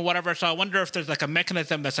bathroom or whatever. So I wonder if there's a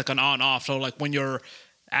mechanism that's an on-off. So when you're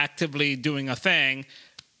actively doing a thing,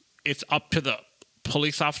 it's up to the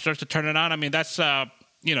police officers to turn it on. I mean, that's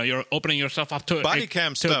you're opening yourself up to body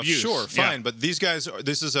cam stuff. abuse. Sure, fine, but these guys,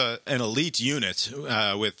 this is an elite unit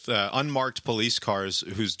with unmarked police cars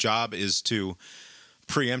whose job is to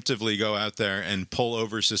preemptively go out there and pull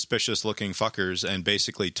over suspicious-looking fuckers and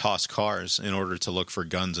basically toss cars in order to look for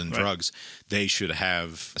guns and drugs. They should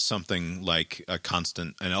have something like a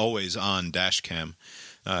constant and always-on dash cam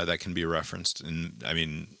that can be referenced. And I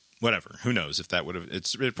mean, whatever. Who knows if that would have?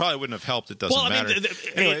 It probably wouldn't have helped. It doesn't matter.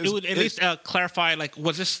 Anyway, it would at least clarify. Like,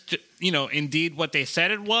 was this indeed what they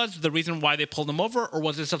said it was? The reason why they pulled them over, or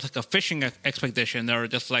was this just like a fishing expedition? They were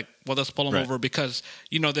just like, well, let's pull them over because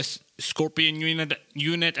this Scorpion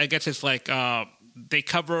unit. I guess it's like they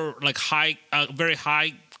cover like very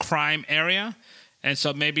high crime area, and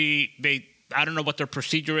so maybe I don't know what their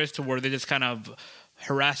procedure is to where they just kind of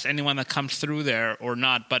harass anyone that comes through there or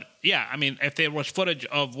not. But yeah, I mean, if there was footage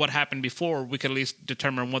of what happened before, we could at least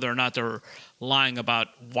determine whether or not they're lying about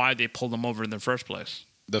why they pulled them over in the first place.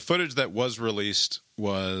 The footage that was released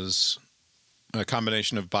was a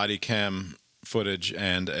combination of body cam footage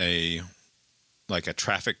and a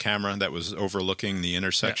traffic camera that was overlooking the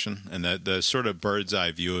intersection, and the sort of bird's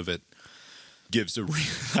eye view of it gives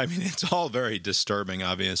I mean, it's all very disturbing,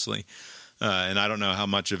 obviously. And I don't know how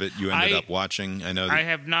much of it you ended up watching. I know I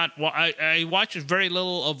have not. Well, I watched very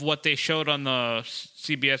little of what they showed on the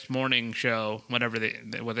CBS morning show, whenever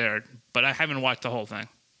they were there, but I haven't watched the whole thing.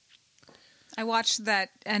 I watched that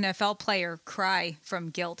NFL player cry from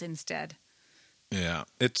guilt instead. Yeah,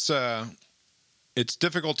 it's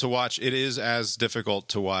difficult to watch. It is as difficult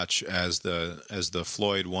to watch as the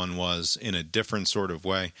Floyd one was, in a different sort of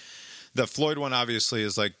way. The Floyd one obviously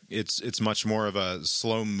is like it's much more of a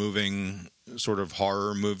slow-moving sort of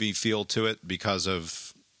horror movie feel to it because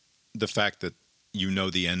of the fact that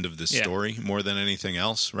the end of the story more than anything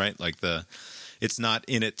else, right? Like it's not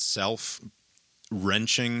in itself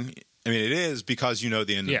wrenching. I mean, it is because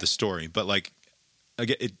the end of the story, but like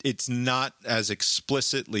again, it's not as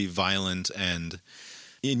explicitly violent and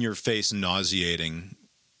in-your-face nauseating,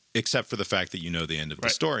 except for the fact that the end of the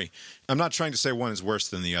story. I'm not trying to say one is worse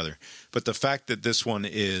than the other, but the fact that this one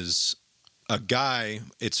is a guy,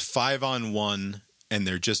 it's 5-on-1, and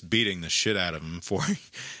they're just beating the shit out of him for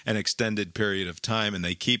an extended period of time, and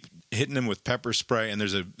they keep hitting him with pepper spray. And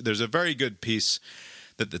there's a very good piece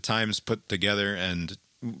that the Times put together, and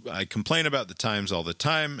I complain about the Times all the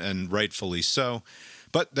time, and rightfully so.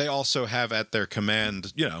 But they also have at their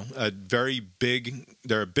command, they're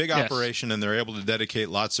a big operation, and they're able to dedicate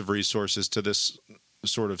lots of resources to this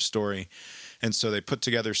sort of story. And so they put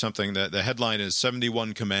together something that the headline is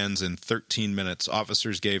 71 commands in 13 minutes.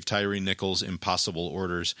 Officers gave Tyree Nichols impossible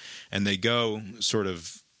orders. And they go sort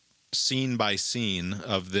of scene by scene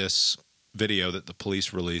of this video that the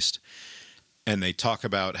police released. And they talk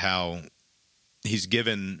about how he's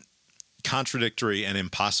given contradictory and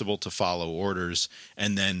impossible to follow orders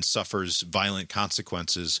and then suffers violent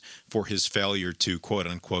consequences for his failure to quote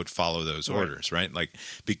unquote follow those orders, right? Like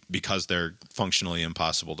because they're functionally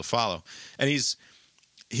impossible to follow. And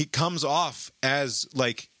he comes off as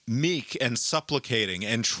like meek and supplicating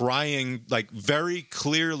and trying, like very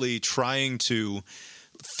clearly trying to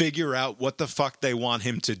figure out what the fuck they want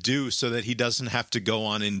him to do so that he doesn't have to go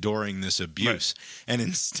on enduring this abuse. Right. And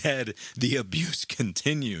instead, the abuse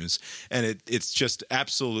continues. And it's just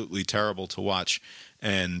absolutely terrible to watch.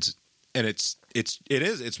 And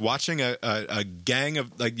it's watching a gang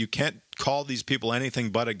of, like, you can't call these people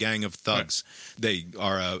anything but a gang of thugs. Right. They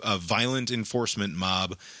are a violent enforcement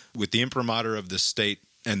mob with the imprimatur of the state,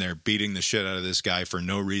 and they're beating the shit out of this guy for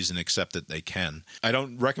no reason except that they can. I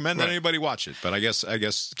don't recommend that anybody watch it, but I guess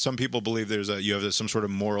some people believe you have some sort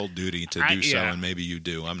of moral duty to do so, and maybe you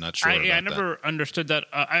do. I'm not sure about that. I never understood that.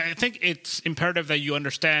 I think it's imperative that you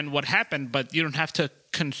understand what happened, but you don't have to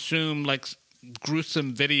consume like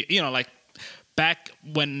gruesome video. Like back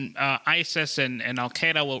when ISIS and Al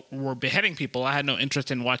Qaeda were beheading people, I had no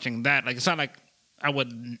interest in watching that. Like, it's not like I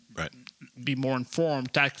would be more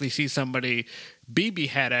informed to actually see somebody be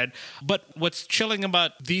beheaded. But what's chilling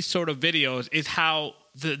about these sort of videos is how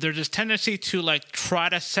there's this tendency to like try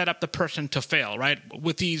to set up the person to fail, right?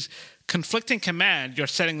 With these conflicting commands, you're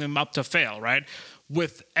setting them up to fail, right?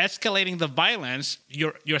 With escalating the violence,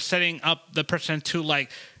 you're setting up the person to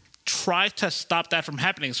like try to stop that from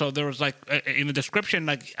happening. So there was like in the description,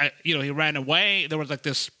 like he ran away. There was like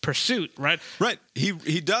this pursuit, right? Right.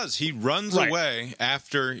 He does. He runs away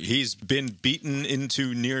after he's been beaten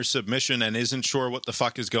into near submission and isn't sure what the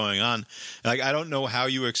fuck is going on. Like, I don't know how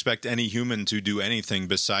you expect any human to do anything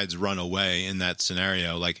besides run away in that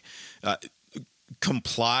scenario. Like,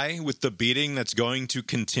 comply with the beating that's going to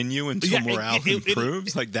continue until morale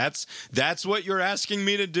improves? Like that's what you're asking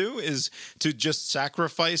me to do, is to just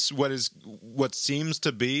sacrifice what seems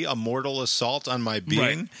to be a mortal assault on my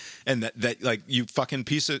being, right. And that like you fucking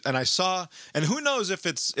piece of. And I saw, and who knows if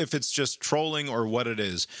it's just trolling or what it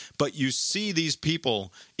is, but you see these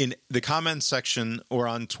people in the comments section or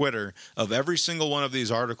on Twitter of every single one of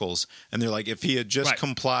these articles, and they're like, if he had just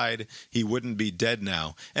complied, he wouldn't be dead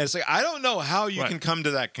now. And it's like, I don't know how you can come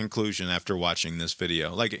to that conclusion after watching this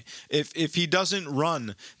video. Like, if he doesn't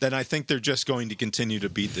run, then I think they're just going to continue to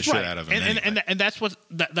beat the shit out of him. And that's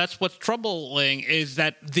what's troubling, is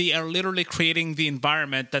that they are literally creating the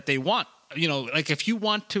environment that they want. You know, like if you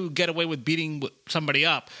want to get away with beating somebody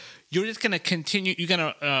up, you're just going to continue. You're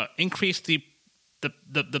going to increase the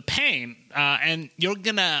pain, and you're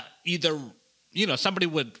going to either, somebody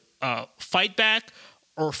would fight back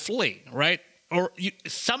or flee, right? Or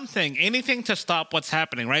anything to stop what's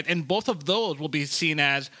happening, right? And both of those will be seen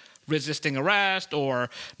as resisting arrest or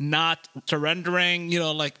not surrendering.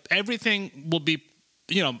 Like everything will be,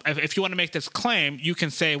 if you want to make this claim, you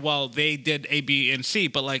can say, well, they did A, B, and C.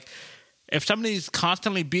 But like, if somebody's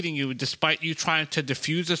constantly beating you despite you trying to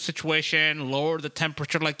diffuse the situation, lower the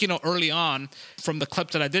temperature, like, early on from the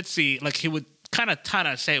clips that I did see, like he would kind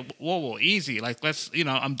of say, whoa, easy. Like, let's,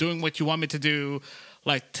 I'm doing what you want me to do.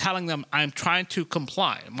 Like telling them I'm trying to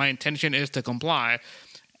comply. My intention is to comply.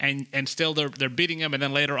 And still they're beating him. And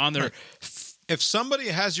then later on they're... If somebody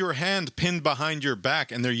has your hand pinned behind your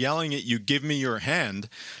back and they're yelling at you, give me your hand.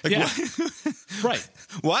 Like, Right.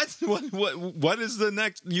 What is the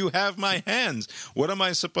next? You have my hands. What am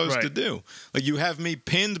I supposed to do? Like, you have me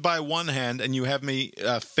pinned by one hand and you have me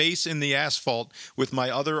face in the asphalt with my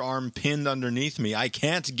other arm pinned underneath me. I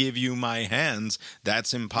can't give you my hands.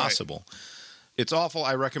 That's impossible. Right. It's awful.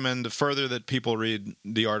 I recommend further that people read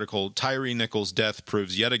the article, Tyree Nichols' Death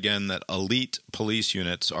Proves Yet Again That Elite Police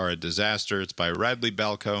Units Are a Disaster. It's by Radley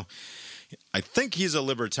Balco. I think he's a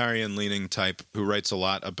libertarian-leaning type who writes a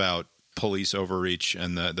lot about police overreach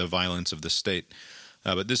and the violence of the state.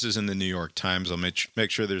 But this is in the New York Times. I'll make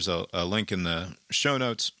sure there's a link in the show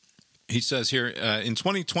notes. He says here, in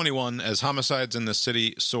 2021, as homicides in the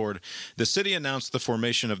city soared, the city announced the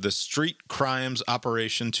formation of the Street Crimes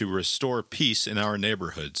Operation to Restore Peace in Our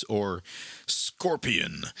Neighborhoods, or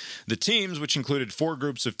Scorpion. The teams, which included 4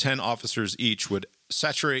 groups of 10 officers each, would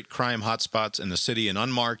saturate crime hotspots in the city in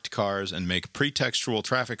unmarked cars and make pretextual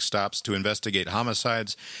traffic stops to investigate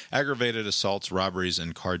homicides, aggravated assaults, robberies,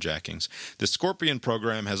 and carjackings. The Scorpion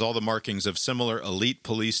program has all the markings of similar elite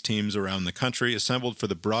police teams around the country, assembled for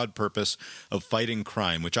the broad purpose of fighting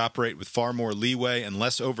crime, which operate with far more leeway and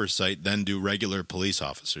less oversight than do regular police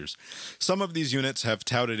officers. Some of these units have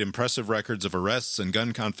touted impressive records of arrests and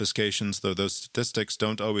gun confiscations, though those statistics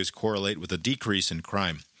don't always correlate with a decrease in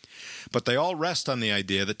crime. But they all rest on the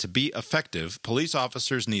idea that to be effective, police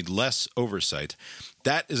officers need less oversight.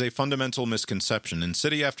 That is a fundamental misconception. In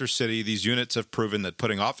city after city, these units have proven that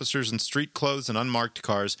putting officers in street clothes and unmarked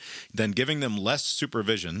cars, then giving them less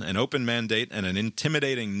supervision, an open mandate, and an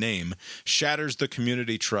intimidating name shatters the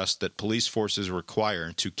community trust that police forces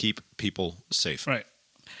require to keep people safe. Right.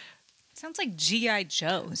 Sounds like G.I.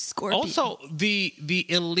 Joe, Scorpion. Also, the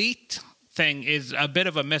elite thing is a bit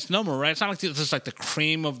of a misnomer, right? It's not like this is like the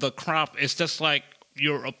cream of the crop. It's just like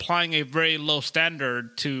you're applying a very low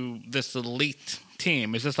standard to this elite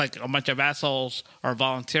team. It's just like a bunch of assholes are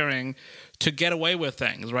volunteering to get away with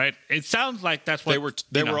things, right? It sounds like that's what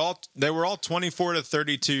they were all 24 to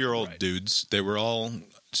 32-year-old dudes. They were all,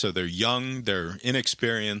 so they're young, they're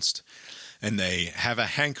inexperienced, and they have a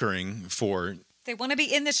hankering for, they want to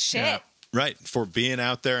be in the shit. Yeah, right, for being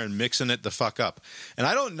out there and mixing it the fuck up. And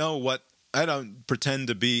I don't pretend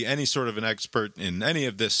to be any sort of an expert in any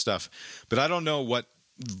of this stuff, but I don't know what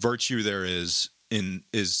virtue there is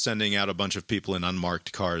sending out a bunch of people in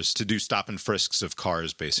unmarked cars to do stop and frisks of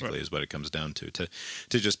cars, basically, right, is what it comes down to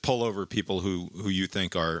just pull over people who you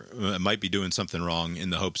think might be doing something wrong in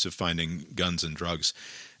the hopes of finding guns and drugs.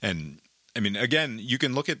 And I mean, again, you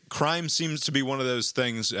can look at crime seems to be one of those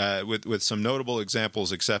things with some notable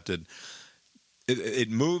examples accepted. It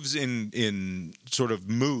moves in sort of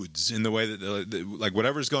moods in the way that like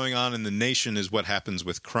whatever's going on in the nation is what happens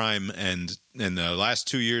with crime. And in the last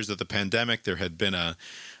 2 years of the pandemic, there had been a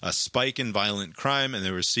spike in violent crime, and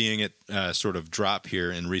they were seeing it sort of drop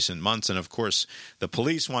here in recent months. And of course, the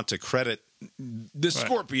police want to credit the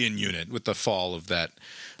Scorpion unit with the fall of the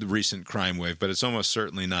recent crime wave, but it's almost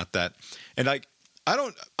certainly not that. And I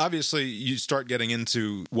don't, obviously you start getting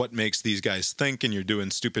into what makes these guys think, and you're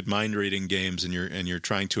doing stupid mind reading games, and you're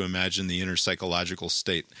trying to imagine the inner psychological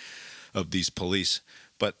state of these police.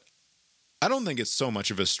 But I don't think it's so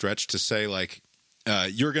much of a stretch to say, like,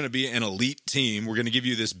 you're going to be an elite team. We're going to give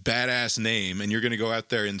you this badass name, and you're going to go out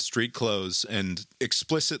there in street clothes and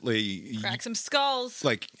explicitly Crack some skulls.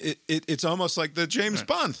 Like it's almost like the James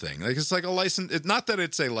Bond thing. Like it's like a license. Not that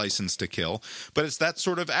it's a license to kill, but it's that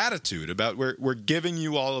sort of attitude about we're giving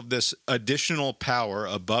you all of this additional power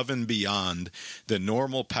above and beyond the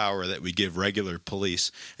normal power that we give regular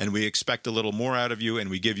police, and we expect a little more out of you,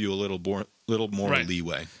 and we give you a little more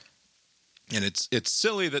leeway. And it's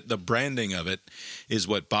silly that the branding of it is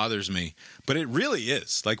what bothers me, but it really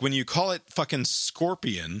is. Like when you call it fucking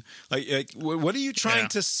Scorpion, like what are you trying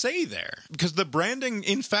to say there? Because the branding,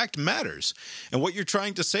 in fact, matters. And what you're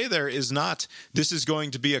trying to say there is not this is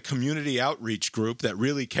going to be a community outreach group that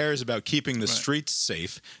really cares about keeping the streets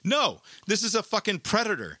safe. No, this is a fucking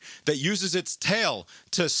predator that uses its tail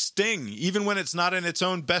to sting, even when it's not in its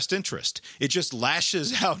own best interest. It just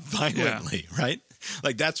lashes out violently, right?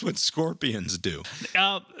 Like that's what scorpions do.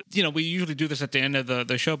 We usually do this at the end of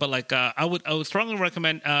the show, but like I would strongly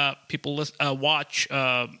recommend people watch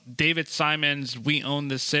David Simon's "We Own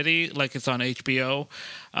the City." Like it's on HBO.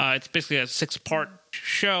 It's basically a 6-part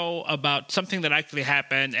show about something that actually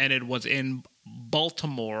happened, and it was in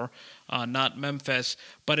Baltimore, not Memphis.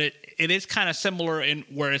 But it is kind of similar in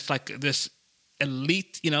where it's like this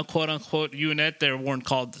elite, quote unquote unit. They weren't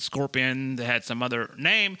called the Scorpion. They had some other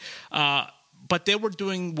name. But they were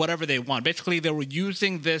doing whatever they want. Basically, they were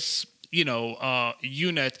using this,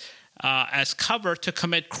 unit as cover to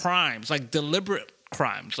commit crimes, like deliberate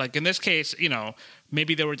crimes. Like in this case,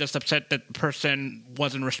 maybe they were just upset that the person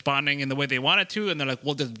wasn't responding in the way they wanted to, and they're like,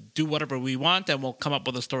 we'll just do whatever we want, and we'll come up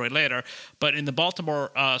with a story later. But in the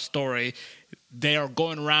Baltimore story, they are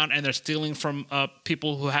going around and they're stealing from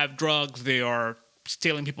people who have drugs. They are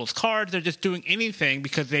stealing people's cards. They're just doing anything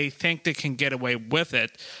because they think they can get away with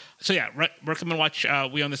it. So yeah, recommend watch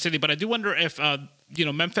We Own the City. But I do wonder if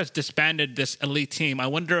Memphis disbanded this elite team. I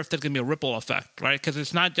wonder if there's going to be a ripple effect, right? Because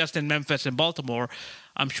it's not just in Memphis and Baltimore.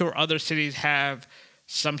 I'm sure other cities have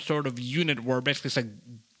some sort of unit where basically it's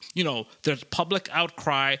like, there's public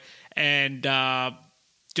outcry and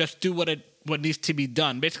just do what needs to be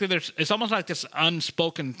done. Basically, it's almost like this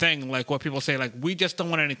unspoken thing, like what people say, like we just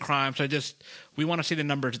don't want any crime, so we want to see the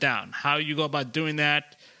numbers down. How you go about doing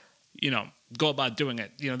that, go about doing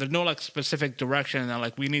it. There's no like specific direction. And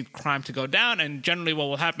like we need crime to go down, and generally what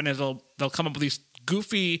will happen is they'll come up with these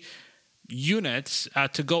goofy units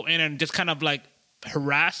to go in and just kind of like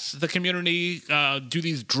harass the community, do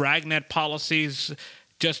these dragnet policies,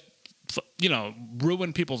 just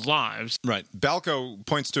ruin people's lives. Right. Balco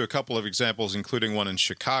points to a couple of examples, including one in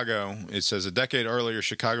Chicago. It says a decade earlier,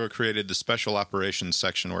 Chicago created the Special Operations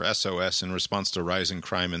Section, or SOS, in response to rising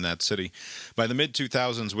crime in that city. By the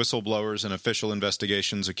mid-2000s, whistleblowers and official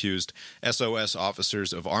investigations accused SOS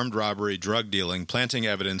officers of armed robbery, drug dealing, planting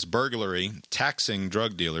evidence, burglary, taxing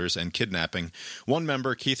drug dealers, and kidnapping. One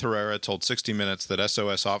member, Keith Herrera, told 60 Minutes that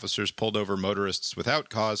SOS officers pulled over motorists without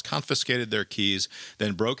cause, confiscated their keys,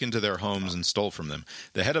 then broke into their homes and stole from them.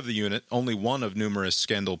 The head of the unit, only one of numerous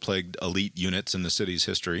scandal-plagued elite units in the city's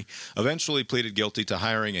history, eventually pleaded guilty to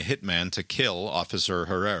hiring a hitman to kill Officer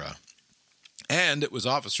Herrera. And it was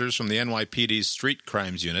officers from the NYPD's Street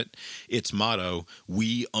Crimes Unit, its motto,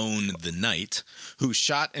 "We Own the Night," who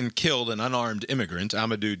shot and killed an unarmed immigrant,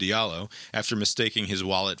 Amadou Diallo, after mistaking his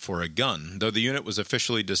wallet for a gun. Though the unit was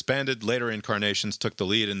officially disbanded, later incarnations took the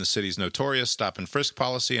lead in the city's notorious stop-and-frisk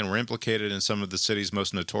policy and were implicated in some of the city's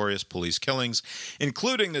most notorious police killings,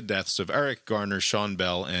 including the deaths of Eric Garner, Sean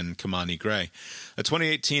Bell, and Kamani Gray. A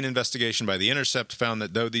 2018 investigation by The Intercept found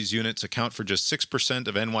that though these units account for just 6%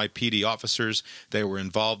 of NYPD officers, they were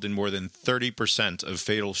involved in more than 30% of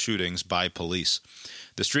fatal shootings by police.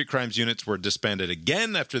 The street crimes units were disbanded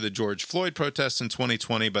again after the George Floyd protests in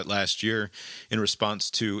 2020, but last year, in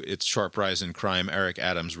response to its sharp rise in crime, Eric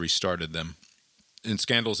Adams restarted them. And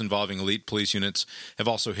scandals involving elite police units have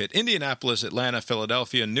also hit Indianapolis, Atlanta,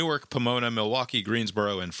 Philadelphia, Newark, Pomona, Milwaukee,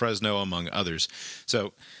 Greensboro, and Fresno, among others.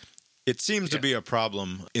 So it seems to be a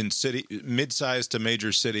problem in mid-sized to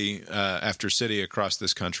major city after city across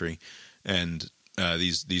this country, and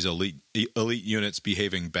these elite units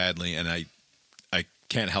behaving badly. And I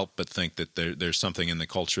can't help but think that there's something in the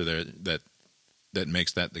culture there that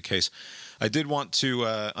makes that the case. I did want to,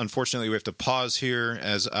 unfortunately, we have to pause here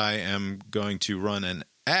as I am going to run an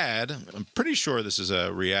ad. I'm pretty sure this is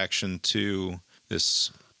a reaction to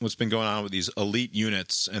this what's been going on with these elite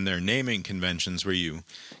units and their naming conventions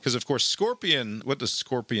because of course Scorpion, what does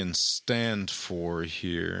Scorpion stand for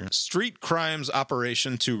here? Street Crimes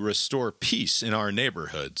Operation to Restore Peace in Our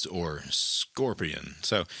Neighborhoods, or Scorpion.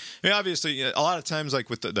 So obviously a lot of times, like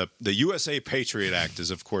with the USA Patriot Act is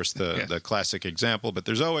of course the classic example, but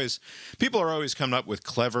people are always coming up with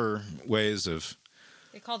clever ways of,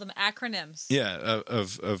 they call them acronyms. Yeah,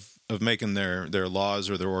 of making their laws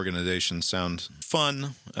or their organizations sound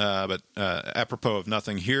fun. But apropos of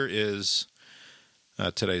nothing, here is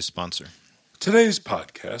today's sponsor. Today's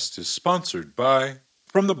podcast is sponsored by,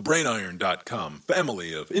 from the BrainIron.com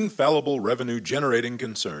family of infallible revenue-generating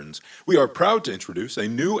concerns, we are proud to introduce a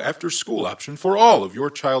new after-school option for all of your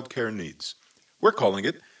child care needs. We're calling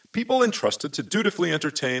it People Entrusted to Dutifully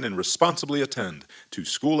Entertain and Responsibly Attend to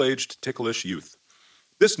School-Aged Ticklish Youth.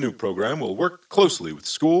 This new program will work closely with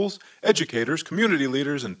schools, educators, community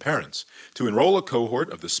leaders, and parents to enroll a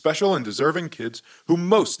cohort of the special and deserving kids who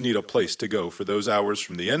most need a place to go for those hours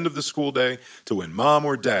from the end of the school day to when mom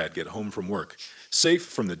or dad get home from work, safe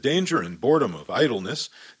from the danger and boredom of idleness,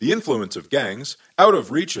 the influence of gangs, out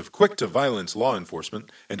of reach of quick-to-violence law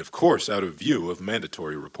enforcement, and of course out of view of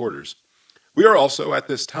mandatory reporters. We are also, at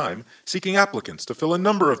this time, seeking applicants to fill a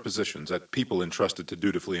number of positions at People Entrusted to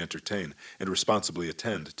Dutifully Entertain and Responsibly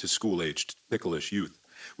Attend to School-Aged Ticklish Youth,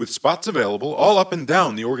 with spots available all up and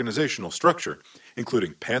down the organizational structure,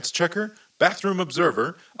 including pants checker, bathroom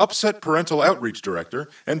observer, upset parental outreach director,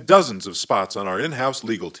 and dozens of spots on our in-house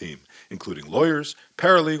legal team, including lawyers,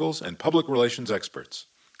 paralegals, and public relations experts.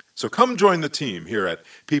 So come join the team here at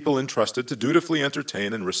People Entrusted to Dutifully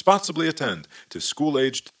Entertain and Responsibly Attend to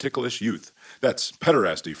School-Aged Ticklish Youth. That's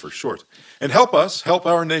pederasty for short. And help us help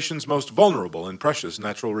our nation's most vulnerable and precious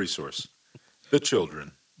natural resource, the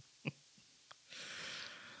children.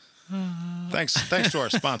 Thanks to our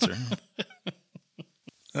sponsor.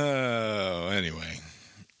 Anyway.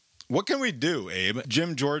 What can we do, Abe?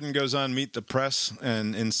 Jim Jordan goes on Meet the Press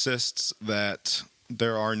and insists that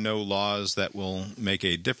there are no laws that will make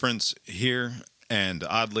a difference here, and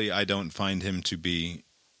oddly, I don't find him to be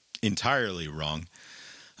entirely wrong.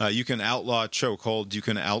 You can outlaw chokehold.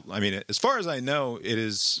 As far as I know, it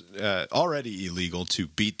is already illegal to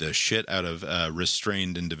beat the shit out of a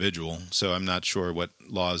restrained individual. So I'm not sure what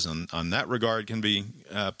laws on that regard can be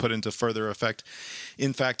put into further effect.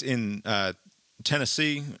 In fact, in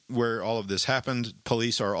Tennessee, where all of this happened,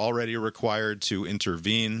 police are already required to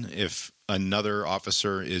intervene if another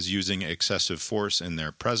officer is using excessive force in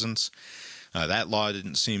their presence. That law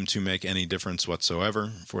didn't seem to make any difference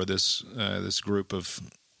whatsoever for this group of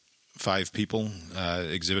 5 people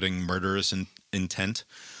exhibiting murderous intent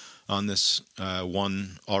on this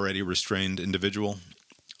one already restrained individual.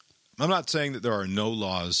 I'm not saying that there are no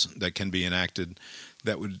laws that can be enacted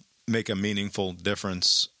that would make a meaningful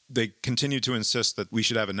difference. They continue to insist that we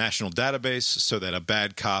should have a national database so that a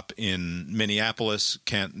bad cop in Minneapolis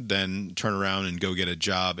can't then turn around and go get a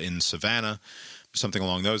job in Savannah, something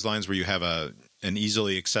along those lines, where you have an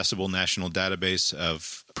easily accessible national database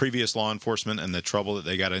of previous law enforcement and the trouble that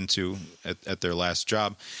they got into at their last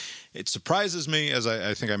job. It surprises me, as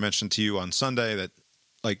I think I mentioned to you on Sunday, that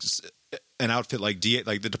like an outfit like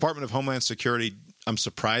the Department of Homeland Security, I'm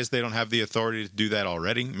surprised they don't have the authority to do that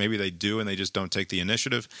already. Maybe they do and they just don't take the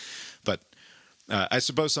initiative. But I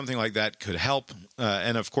suppose something like that could help.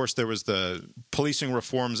 And of course, there was the Policing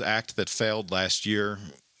Reforms Act that failed last year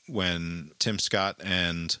when Tim Scott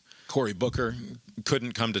and Cory Booker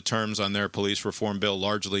couldn't come to terms on their police reform bill,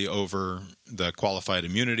 largely over the qualified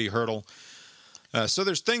immunity hurdle. So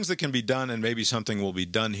there's things that can be done, and maybe something will be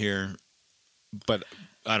done here. But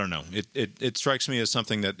I don't know. It strikes me as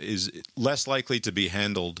something that is less likely to be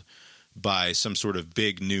handled by some sort of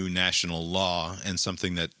big new national law, and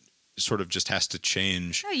something that sort of just has to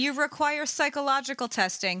change. No, you require psychological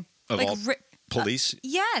testing. Of all police?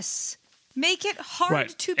 Yes. Make it hard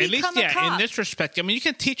to become At least, a cop. in this respect, I mean, you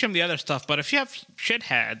can teach them the other stuff, but if you have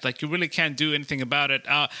shitheads, like, you really can't do anything about it.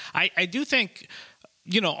 I do think,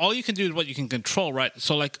 all you can do is what you can control, right?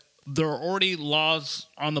 So, like, there are already laws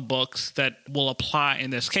on the books that will apply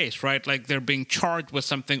in this case, right? Like, they're being charged with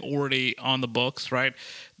something already on the books, right?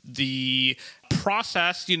 The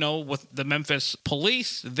process, with the Memphis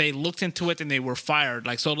police, they looked into it and they were fired.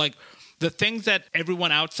 The things that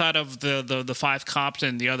everyone outside of the 5 cops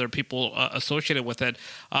and the other people associated with it,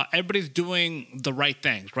 everybody's doing the right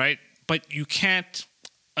things, right? But you can't,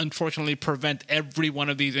 unfortunately, prevent every one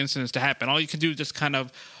of these incidents to happen. All you can do is just kind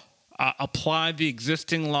of apply the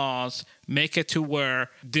existing laws, make it to where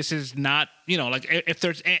this is not, like if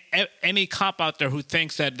there's any cop out there who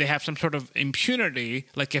thinks that they have some sort of impunity,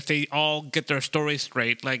 like if they all get their story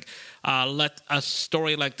straight, like let a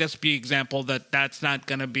story like this be example that that's not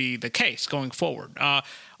going to be the case going forward.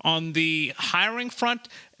 On the hiring front,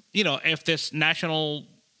 if this national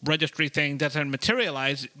registry thing doesn't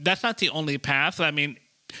materialize, that's not the only path. I mean,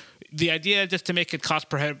 the idea is just to make it cost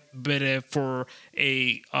prohibitive for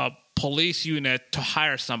a police unit to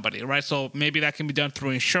hire somebody, right? So maybe that can be done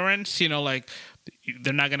through insurance, like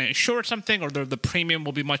they're not going to insure something, or the premium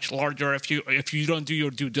will be much larger if you don't do your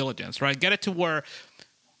due diligence, right? Get it to where...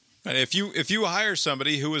 If you hire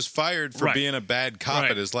somebody who was fired for being a bad cop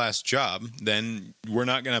at his last job, then we're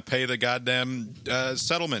not going to pay the goddamn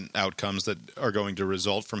settlement outcomes that are going to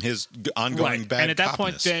result from his ongoing bad copness. And at that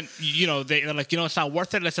point, then they're like, it's not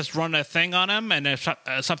worth it. Let's just run a thing on him, and if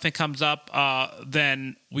something comes up,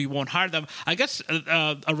 then we won't hire them. I guess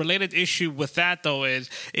a related issue with that though is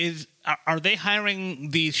are they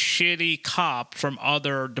hiring these shitty cops from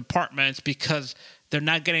other departments because they're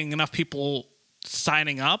not getting enough people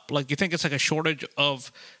signing up? Like, you think it's like a shortage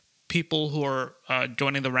of people who are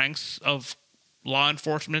joining the ranks of law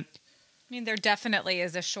enforcement? I mean, there definitely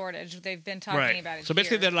is a shortage. They've been talking about it. So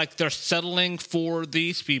basically, they're settling for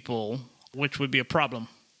these people, which would be a problem.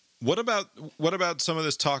 What about some of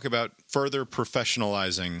this talk about further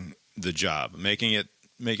professionalizing the job, making it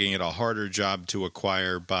a harder job to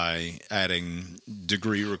acquire by adding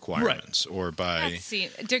degree requirements or by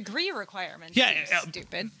degree requirements? Yeah,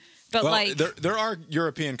 stupid. But there are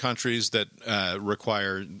European countries that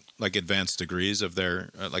require like advanced degrees of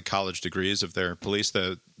their like college degrees of their police.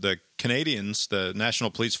 The Canadians, the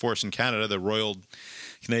National Police Force in Canada, the Royal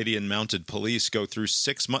Canadian Mounted Police, go through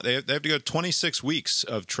 6 months. They have to go 26 weeks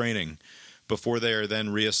of training before they are then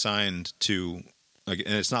reassigned to. And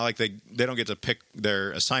it's not like they don't get to pick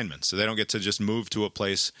their assignments, so they don't get to just move to a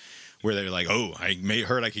place where they're like, oh, I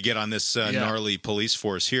heard I could get on this gnarly police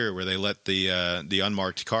force here, where they let the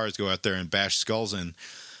unmarked cars go out there and bash skulls in.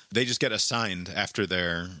 They just get assigned after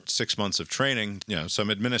their 6 months of training. Some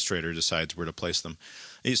administrator decides where to place them.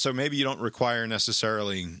 So maybe you don't require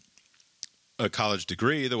necessarily a college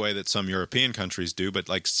degree the way that some European countries do, but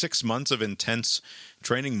like 6 months of intense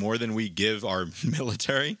training, more than we give our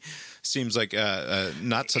military, seems like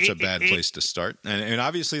not such a bad place to start. And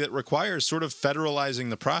obviously that requires sort of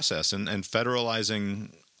federalizing the process and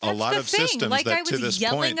federalizing a lot of systems like that I was to this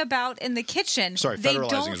yelling point, about in the kitchen. Sorry,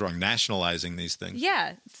 federalizing is wrong. Nationalizing these things.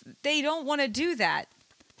 Yeah, they don't want to do that.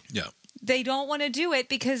 Yeah. They don't want to do it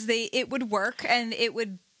because it would work, and it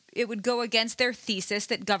would go against their thesis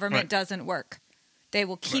that government doesn't work. They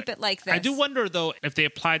will keep it like this. I do wonder, though, if they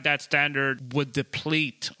applied that standard, would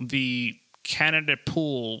deplete the candidate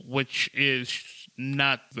pool, which is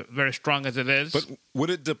not very strong as it is. But would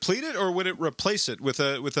it deplete it, or would it replace it with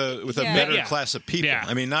a better class of people? Yeah.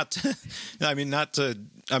 I mean,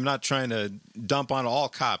 I'm not trying to dump on all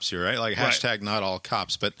cops here, right? Like hashtag not all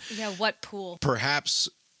cops, but what pool? Perhaps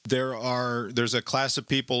there's a class of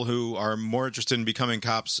people who are more interested in becoming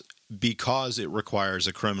cops because it requires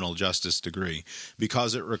a criminal justice degree,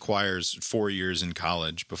 because it requires 4 years in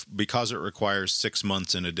college, because it requires 6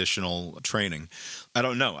 months in additional training. I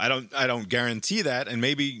don't know. I don't guarantee that, and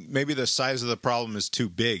maybe the size of the problem is too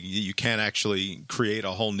big. You can't actually create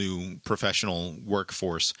a whole new professional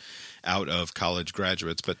workforce out of college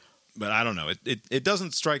graduates, but I don't know. It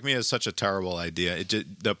doesn't strike me as such a terrible idea.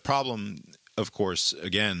 The problem, of course,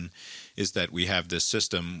 again, is that we have this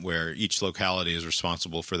system where each locality is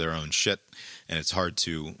responsible for their own shit, and it's hard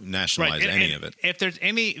to nationalize any of it. If there's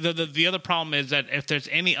any, the other problem is that if there's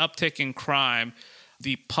any uptick in crime,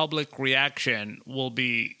 the public reaction will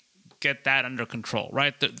be get that under control,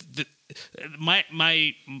 right? My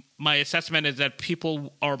assessment is that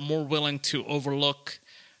people are more willing to overlook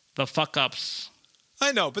the fuck ups.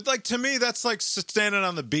 I know, but like to me, that's like standing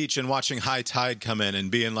on the beach and watching high tide come in and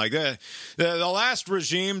being like, the last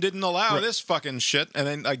regime didn't allow this fucking shit, and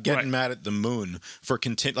then like getting mad at the moon for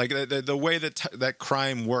like the way that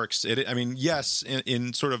crime works. I mean, yes,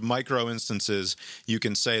 in sort of micro instances, you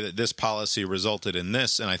can say that this policy resulted in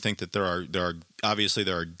this, and I think that there are obviously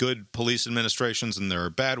there are good police administrations and there are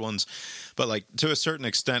bad ones, but like to a certain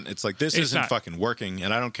extent, it's like this isn't fucking working,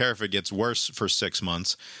 and I don't care if it gets worse for 6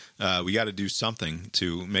 months. We got to do something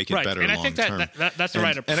to make it better long term. And I think that's the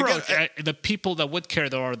right approach. The people that would care,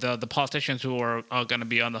 though, are the politicians who are going to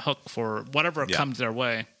be on the hook for whatever comes their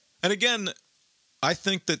way. And again, I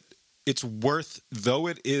think that it's worth, though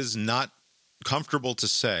it is not comfortable to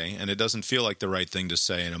say, and it doesn't feel like the right thing to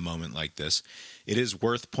say in a moment like this, it is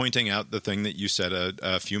worth pointing out the thing that you said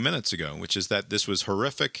a few minutes ago, which is that this was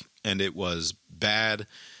horrific and it was bad,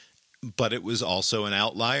 but it was also an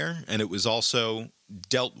outlier and it was also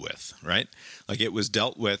dealt with, right? Like it was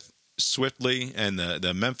dealt with swiftly, and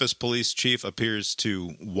the Memphis police chief appears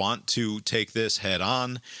to want to take this head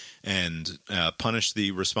on and punish the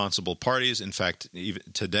responsible parties. In fact, even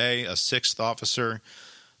today, a 6th officer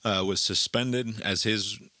was suspended as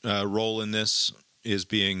his role in this is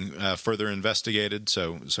being further investigated.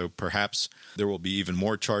 So perhaps there will be even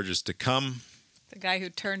more charges to come. The guy who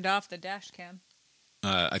turned off the dash cam.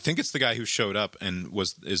 I think it's the guy who showed up and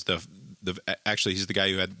actually he's the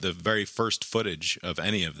guy who had the very first footage of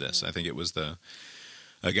any of this. I think it was a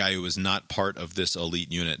guy who was not part of this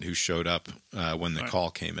elite unit who showed up when the call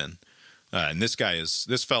came in. And this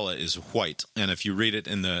fella is white, and if you read it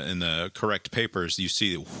in the correct papers, you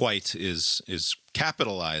see that white is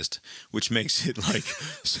capitalized, which makes it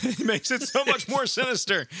makes it so much more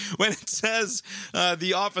sinister when it says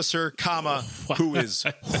the officer, comma, who is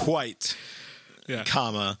white,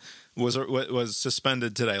 comma, was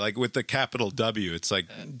suspended today. Like with the capital W, it's like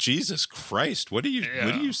Jesus Christ, what are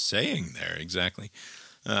you saying there exactly?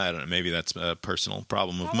 I don't know. Maybe that's a personal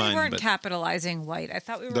problem of mine. We weren't capitalizing white. I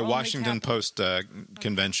thought we were. The Washington Post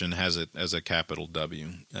convention has it as a capital W.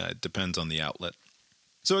 It depends on the outlet.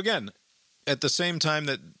 So again, at the same time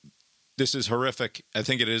that this is horrific, I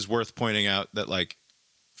think it is worth pointing out that, like,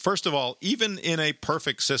 first of all, even in a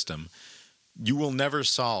perfect system, you will never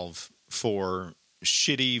solve for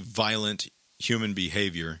shitty, violent human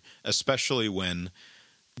behavior, especially when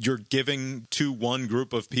you're giving to one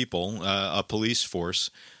group of people, a police force,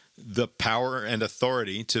 the power and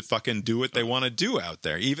authority to fucking do what they want to do out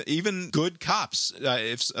there. Even good cops,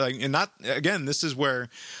 this is where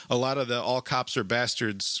a lot of the all cops are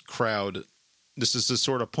bastards crowd. This is the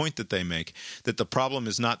sort of point that they make, that the problem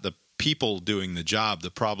is not the people doing the job. The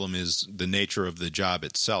problem is the nature of the job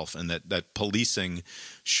itself, and that policing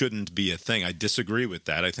shouldn't be a thing. I disagree with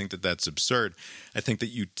that. I think that that's absurd. I think that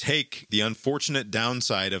you take the unfortunate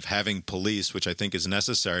downside of having police, which I think is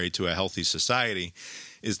necessary to a healthy society,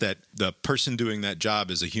 is that the person doing that job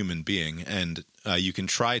is a human being, and you can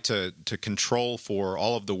try to control for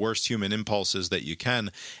all of the worst human impulses that you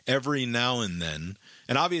can every now and then.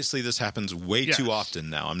 And obviously this happens way too often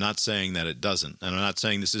now. I'm not saying that it doesn't. And I'm not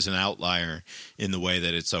saying this is an outlier in the way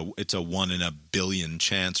that it's a 1 in a billion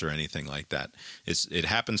chance or anything like that. It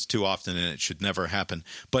happens too often, and it should never happen.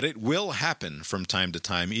 But it will happen from time to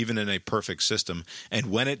time, even in a perfect system.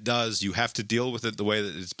 And when it does, you have to deal with it the way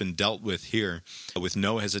that it's been dealt with here, with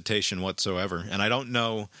no hesitation whatsoever. And I don't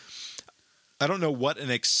know what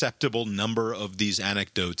an acceptable number of these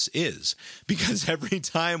anecdotes is, because every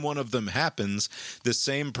time one of them happens, the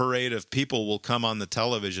same parade of people will come on the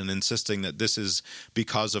television insisting that this is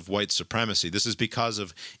because of white supremacy. This is because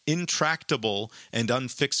of intractable and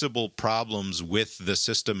unfixable problems with the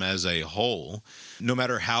system as a whole, no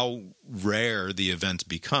matter how rare the event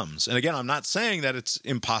becomes. And again, I'm not saying that it's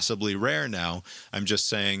impossibly rare now. I'm just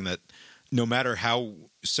saying that no matter how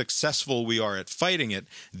successful we are at fighting it,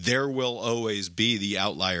 there will always be the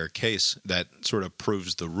outlier case that sort of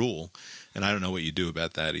proves the rule. And I don't know what you do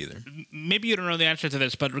about that either. Maybe you don't know the answer to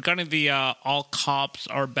this, but regarding the all cops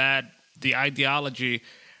are bad, the ideology,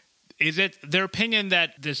 is it their opinion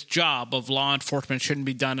that this job of law enforcement shouldn't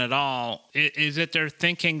be done at all? Is it their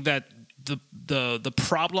thinking that the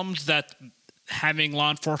problems that having law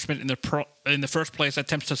enforcement in the first place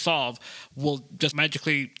attempts to solve will just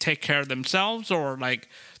magically take care of themselves? Or like,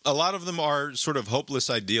 a lot of them are sort of hopeless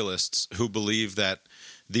idealists who believe that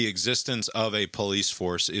the existence of a police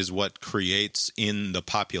force is what creates in the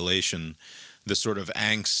population the sort of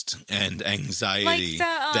angst and anxiety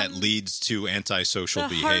that leads to antisocial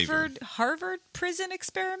behavior. Harvard prison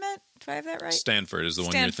experiment? Do I have that right? Stanford is the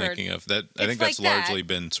one you're thinking of. I think that's largely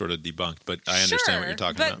been sort of debunked, but I understand what you're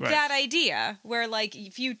talking about. But that idea where, like,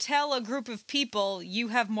 if you tell a group of people you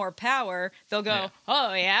have more power, they'll go,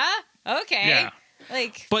 "Oh yeah, okay." Yeah.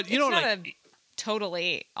 Like, but you know, not like,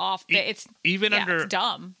 totally off. It's even under it's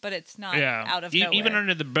dumb, but it's not out of nowhere. Even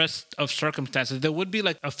under the best of circumstances, there would be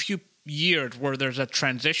like a few years where there's a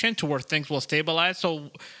transition to where things will stabilize. So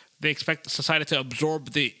they expect society to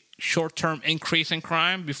absorb the short-term increase in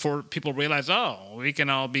crime before people realize, oh, we can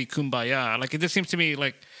all be kumbaya. Like, it just seems to me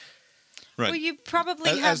like... Right. Well, you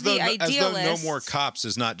probably have the idealists. As though no more cops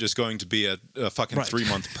is not just going to be a fucking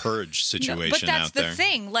 3-month purge situation out there. But that's the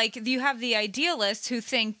thing. Like, you have the idealists who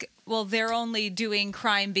think, well, they're only doing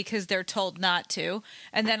crime because they're told not to.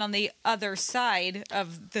 And then on the other side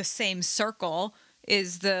of the same circle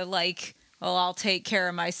is the, like, well, I'll take care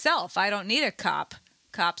of myself. I don't need a cop.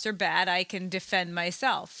 Cops are bad. I can defend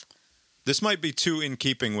myself. This might be too in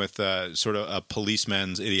keeping with sort of a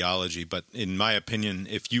policeman's ideology, but in my opinion,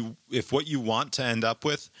 if what you want to end up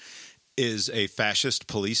with is a fascist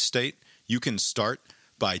police state, you can start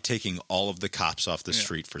by taking all of the cops off the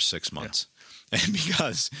street for 6 months. Yeah. And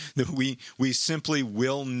because we simply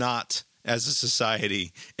will not, as a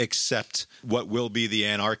society, accept what will be the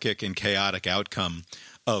anarchic and chaotic outcome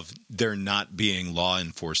of there not being law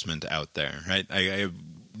enforcement out there, right?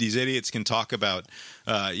 These idiots can talk about,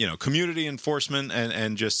 community enforcement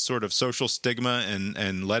and just sort of social stigma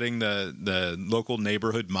and letting the local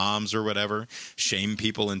neighborhood moms or whatever shame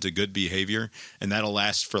people into good behavior, and that'll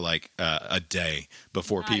last for like a day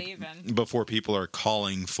before people are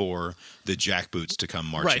calling for the jackboots to come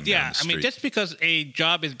marching down the street. I mean, just because a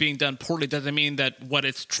job is being done poorly doesn't mean that what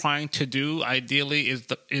it's trying to do ideally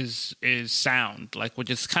is sound, like, which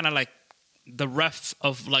is kind of like the ref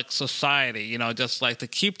of like society, just like to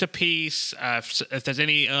keep the peace. If there's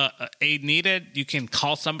any aid needed, you can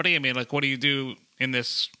call somebody. I mean, like, what do you do in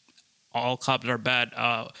this all cops are bad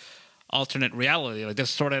alternate reality? Like,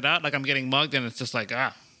 just sort it out. Like, I'm getting mugged, and it's just like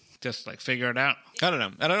just like figure it out. I don't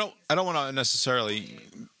know, and I don't want to necessarily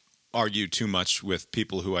argue too much with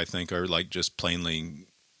people who I think are like just plainly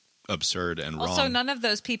absurd and wrong. Also, none of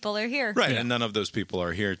those people are here, right? Yeah. And none of those people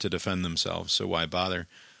are here to defend themselves. So why bother?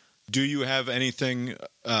 Do you have anything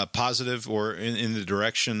positive or in the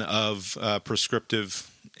direction of prescriptive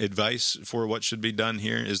advice for what should be done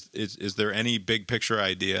here? Is there any big picture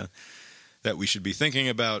idea that we should be thinking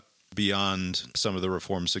about beyond some of the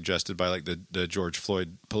reforms suggested by like the George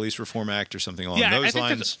Floyd Police Reform Act or something along those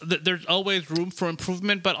lines? There's always room for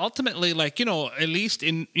improvement, but ultimately, like, at least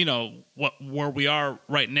in, where we are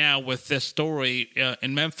right now with this story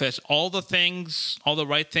in Memphis, all the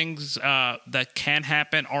right things that can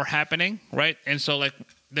happen are happening, right? And so, like,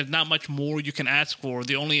 there's not much more you can ask for.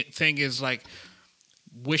 The only thing is, like,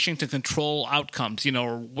 wishing to control outcomes,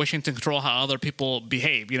 or wishing to control how other people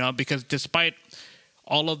behave, because despite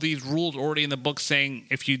all of these rules already in the book saying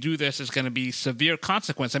if you do this, it's going to be severe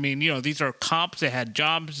consequence. I mean, these are cops. They had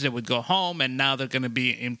jobs. They would go home, and now they're going to be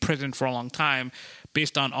in prison for a long time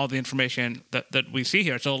based on all the information that we see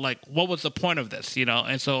here. So, like, what was the point of this,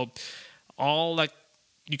 And so all, like,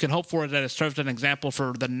 you can hope for is that it serves as an example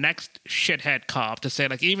for the next shithead cop to say,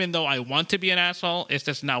 like, even though I want to be an asshole, it's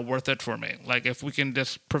just not worth it for me. Like, if we can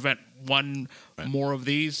just prevent one more of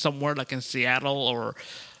these somewhere, like in Seattle or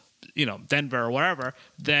Denver or wherever,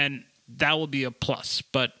 then that will be a plus.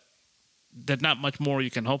 But there's not much more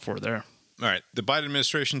you can hope for there. All right. The Biden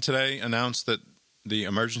administration today announced that the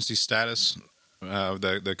emergency status of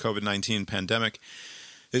the COVID-19 pandemic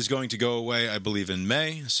is going to go away, I believe, in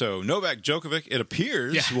May. So Novak Djokovic, it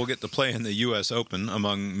appears, will get to play in the U.S. Open,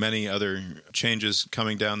 among many other changes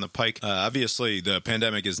coming down the pike. Obviously, the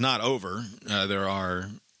pandemic is not over. There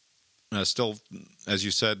are still, as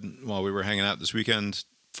you said while we were hanging out this weekend,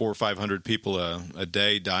 400 or 500 people a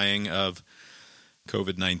day dying of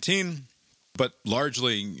COVID-19. But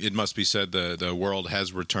largely, it must be said, the world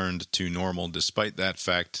has returned to normal despite that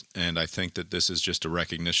fact, and I think that this is just a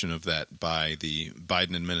recognition of that by the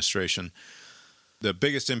Biden administration. The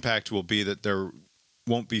biggest impact will be that there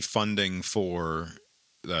won't be funding for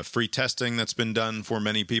the free testing that's been done for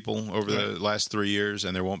many people over the last 3 years,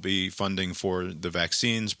 and there won't be funding for the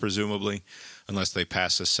vaccines, presumably, unless they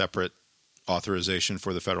pass a separate authorization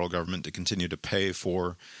for the federal government to continue to pay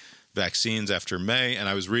for vaccines after May. And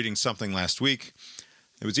I was reading something last week.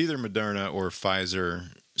 It was either Moderna or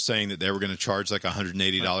Pfizer saying that they were going to charge like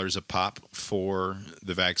 $180 a pop for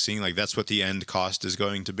the vaccine. Like, that's what the end cost is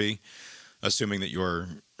going to be, assuming that your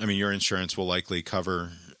insurance will likely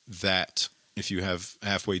cover that if you have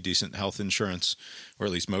halfway decent health insurance, or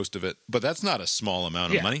at least most of it. But that's not a small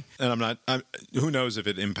amount of money. And who knows if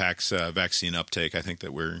it impacts vaccine uptake. I think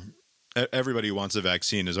that everybody who wants a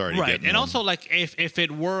vaccine is already getting one. And also, like, if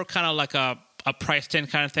it were kind of like a priced in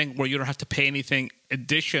kind of thing where you don't have to pay anything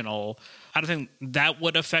additional, I don't think that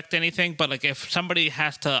would affect anything. But, like, if somebody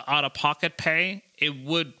has to out-of-pocket pay, it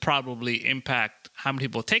would probably impact how many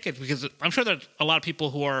people take it, because I'm sure there's a lot of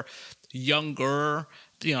people who are younger,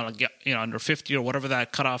 under 50 or whatever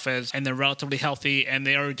that cutoff is, and they're relatively healthy, and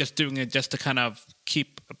they are just doing it just to kind of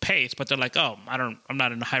keep pace. But they're like, I'm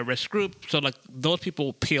not in a high risk group, so like those people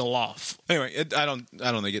will peel off. Anyway, I don't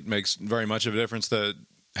think it makes very much of a difference. The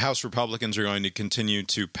House Republicans are going to continue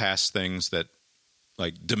to pass things that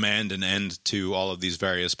like demand an end to all of these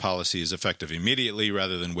various policies effective immediately,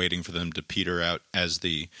 rather than waiting for them to peter out as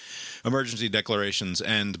the emergency declarations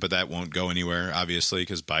end. But that won't go anywhere, obviously,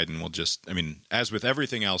 because Biden will just, as with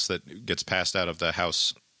everything else that gets passed out of the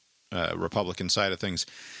House Republican side of things.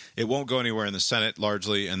 It won't go anywhere in the Senate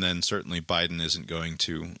largely, and then certainly Biden isn't going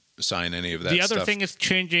to sign any of that The stuff. other thing is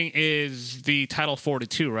changing is the Title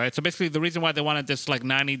 42, right? So basically the reason why they wanted this like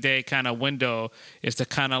 90-day kind of window is to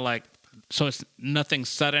kind of like, so it's nothing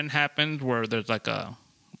sudden happens where there's like a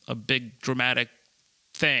big dramatic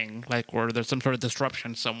thing, like where there's some sort of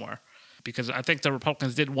disruption somewhere. Because I think the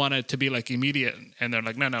Republicans did want it to be like immediate, and they're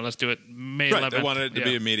like, no, let's do it May 11th. Right, they wanted it to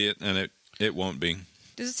be immediate, and it won't be.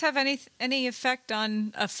 Does this have any effect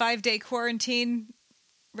on a 5-day quarantine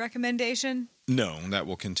recommendation? No, that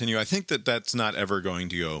will continue. I think that's not ever going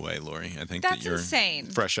to go away, Lori. I think That's that you're insane.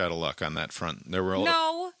 fresh out of luck on that front. There were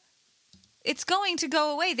No, it's going to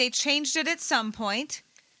go away. They changed it at some point.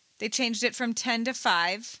 They changed it from 10 to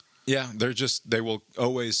 5. Yeah, they will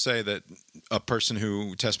always say that a person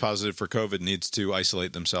who tests positive for COVID needs to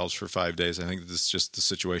isolate themselves for 5 days. I think this is just the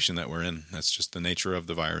situation that we're in. That's just the nature of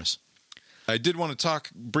the virus. I did want to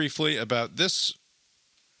talk briefly about this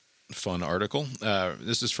fun article.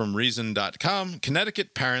 This is from Reason.com.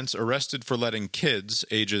 Connecticut parents arrested for letting kids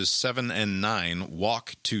ages 7 and 9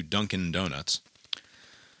 walk to Dunkin' Donuts.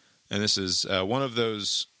 And this is one of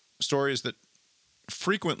those stories that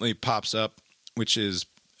frequently pops up, which is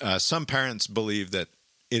some parents believe that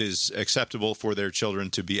it is acceptable for their children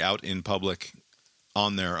to be out in public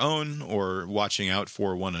on their own or watching out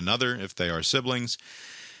for one another if they are siblings.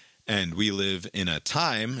 And we live in a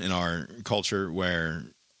time in our culture where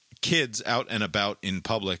kids out and about in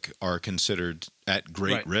public are considered at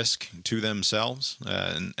great risk to themselves,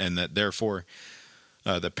 and that therefore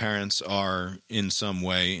the parents are in some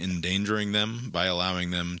way endangering them by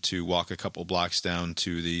allowing them to walk a couple blocks down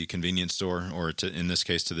to the convenience store, or to, in this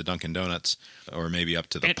case, to the Dunkin' Donuts, or maybe up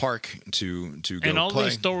to the park to go play. And all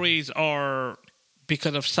these stories are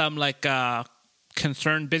because of some like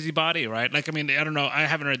concerned busybody, right? Like, I mean, I don't know. I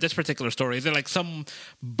haven't heard this particular story. Is it like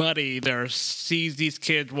somebody there sees these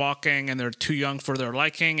kids walking and they're too young for their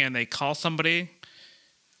liking, and they call somebody?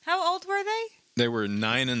 How old were they? They were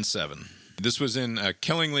 9 and 7. This was in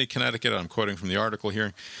Killingly, Connecticut. I'm quoting from the article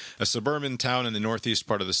here. A suburban town in the northeast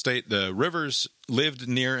part of the state. The Rivers lived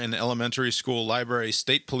near an elementary school, library,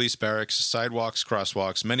 state police barracks, sidewalks,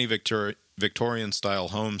 crosswalks, many Victorian-style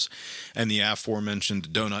homes, and the aforementioned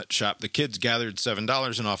donut shop. The kids gathered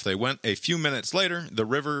 $7 and off they went. A few minutes later, the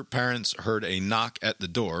River parents heard a knock at the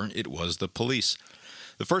door. It was the police.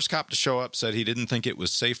 The first cop to show up said he didn't think it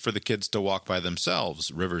was safe for the kids to walk by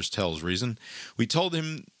themselves, Rivers tells Reason. We told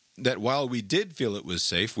him that while we did feel it was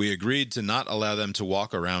safe, we agreed to not allow them to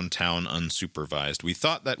walk around town unsupervised. We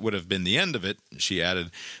thought that would have been the end of it, she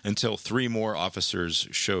added, until 3 more officers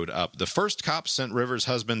showed up. The first cop sent Rivers'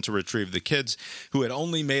 husband to retrieve the kids, who had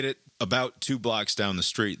only made it about 2 blocks down the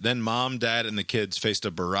street. Then Mom, Dad, and the kids faced a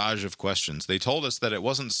barrage of questions. They told us that it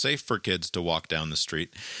wasn't safe for kids to walk down the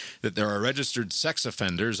street, that there are registered sex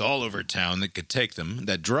offenders all over town that could take them,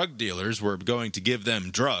 that drug dealers were going to give them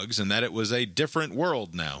drugs, and that it was a different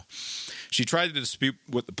world now. She tried to dispute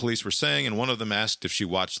what the police were saying, and one of them asked if she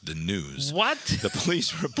watched the news. What? The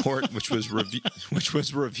police report, which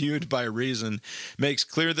was reviewed by Reason, makes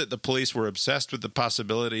clear that the police were obsessed with the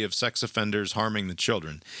possibility of sex offenders harming the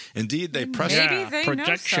children. Indeed, they pressed Maybe they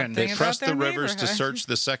projection. know they something pressed about the their Rivers to neighborhood. search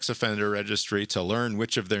the sex offender registry to learn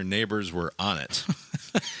which of their neighbors were on it.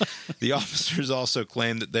 The officers also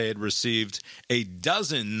claimed that they had received a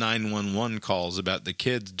dozen 911 calls about the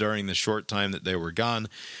kids during the short time that they were gone.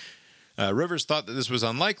 Rivers thought that this was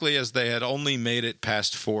unlikely, as they had only made it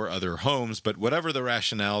past 4 other homes, but whatever the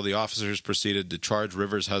rationale, the officers proceeded to charge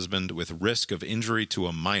Rivers' husband with risk of injury to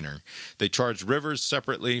a minor. They charged Rivers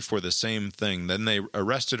separately for the same thing. Then they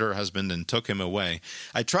arrested her husband and took him away.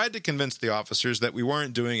 I tried to convince the officers that we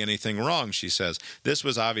weren't doing anything wrong, she says. This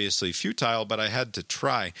was obviously futile, but I had to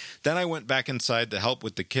try. Then I went back inside to help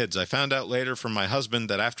with the kids. I found out later from my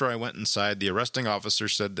husband that after I went inside, the arresting officer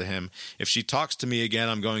said to him, "If she talks to me again,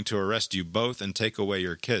 I'm going to arrest you both and take away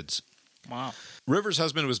your kids." Wow. Rivers'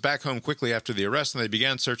 husband was back home quickly after the arrest, and they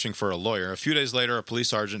began searching for a lawyer. A few days later, a police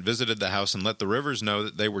sergeant visited the house and let the Rivers know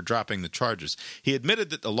that they were dropping the charges. He admitted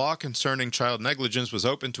that the law concerning child negligence was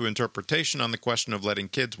open to interpretation on the question of letting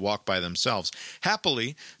kids walk by themselves.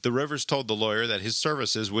 Happily, the Rivers told the lawyer that his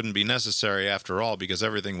services wouldn't be necessary after all because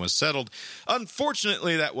everything was settled.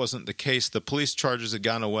 Unfortunately, that wasn't the case. The police charges had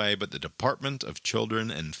gone away, but the Department of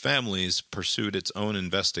Children and Families pursued its own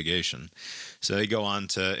investigation. So they go on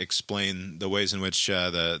to explain the ways in which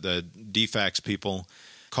the DFACS people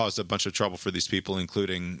caused a bunch of trouble for these people,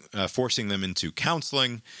 including forcing them into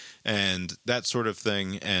counseling and that sort of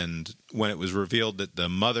thing. And when it was revealed that the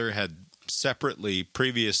mother had separately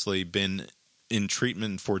previously been in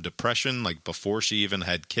treatment for depression, like before she even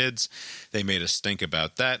had kids. They made a stink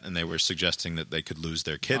about that, and they were suggesting that they could lose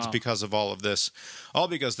their kids because of all of this, all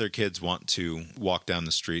because their kids want to walk down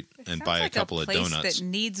the street and buy a couple of donuts. That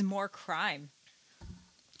needs more crime.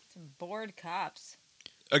 Some bored cops.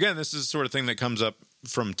 Again, this is the sort of thing that comes up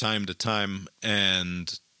from time to time,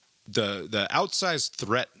 and the outsized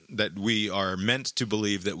threat that we are meant to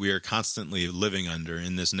believe that we are constantly living under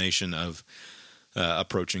in this nation of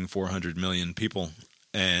approaching 400 million people.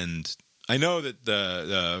 And I know that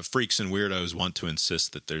the freaks and weirdos want to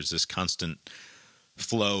insist that there's this constant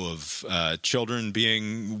flow of children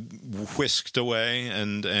being whisked away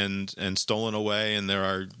and stolen away, and there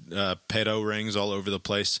are pedo rings all over the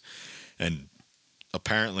place, and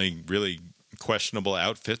apparently really questionable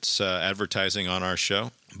outfits advertising on our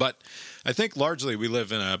show. But I think largely we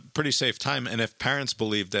live in a pretty safe time, and if parents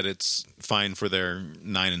believe that it's fine for their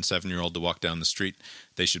 9 and 7-year-old to walk down the street,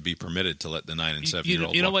 they should be permitted to let the 9 and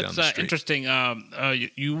 7-year-old walk down the street. Interesting?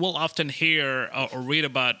 You will often hear or read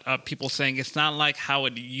about people saying it's not like how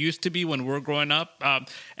it used to be when we're growing up,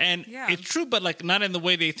 and it's true, but like not in the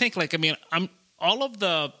way they think. Like, I mean, all of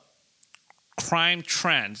the crime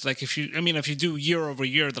trends, like if you do year over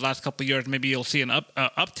year, the last couple of years, maybe you'll see an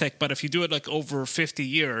uptick. But if you do it like over 50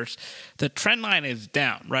 years, the trend line is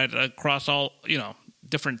down, right, across all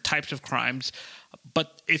different types of crimes.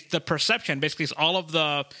 But it's the perception. Basically, it's all of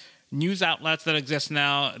the news outlets that exist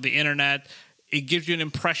now, the internet. It gives you an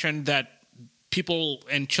impression that people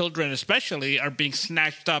and children, especially, are being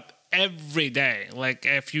snatched up every day. Like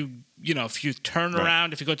if you turn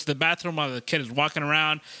around, if you go to the bathroom while the kid is walking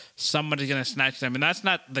around, somebody's going to snatch them. And that's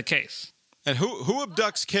not the case. And who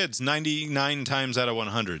abducts kids 99 times out of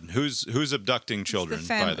 100? Who's abducting children,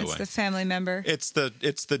 by the way? It's the family member. It's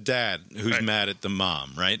the dad who's mad at the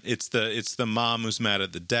mom, right? It's the mom who's mad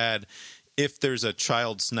at the dad. If there's a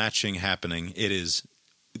child snatching happening, it is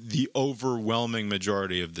the overwhelming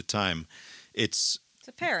majority of the time it's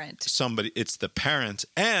a parent. It's the parent,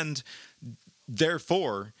 and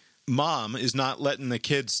therefore mom is not letting the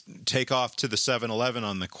kids take off to the 7-Eleven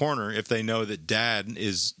on the corner if they know that dad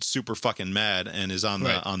is super fucking mad and is on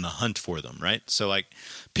the hunt for them, right? So like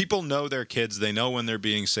people know their kids, they know when they're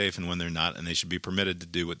being safe and when they're not, and they should be permitted to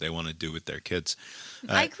do what they want to do with their kids.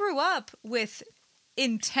 I grew up with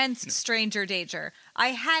intense stranger danger. I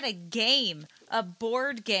had a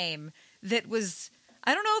board game that was,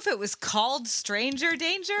 I don't know if it was called Stranger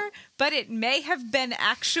Danger, but it may have been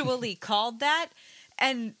actually called that.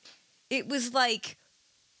 And it was like,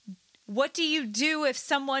 what do you do if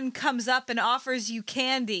someone comes up and offers you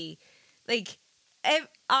candy? Like,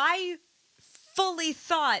 I fully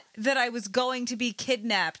thought that I was going to be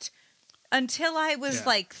kidnapped until I was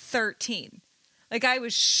like 13. Like, I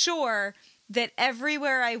was sure that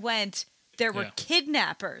everywhere I went, there were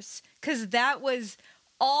kidnappers, because that was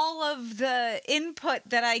all of the input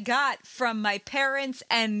that I got from my parents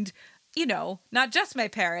and, not just my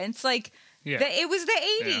parents, like, it was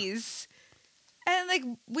the 80s. And, like,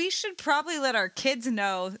 we should probably let our kids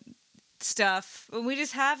know stuff. We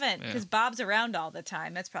just haven't, because Bob's around all the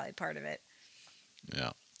time. That's probably part of it.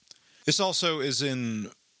 Yeah. This also is in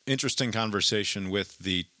interesting conversation with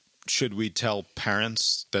the should we tell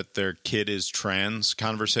parents that their kid is trans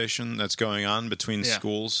conversation that's going on between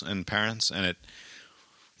schools and parents. And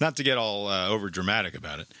not to get all over dramatic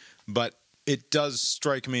about it, but it does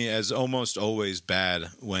strike me as almost always bad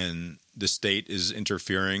when the state is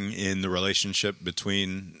interfering in the relationship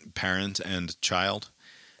between parent and child.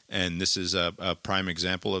 And this is a prime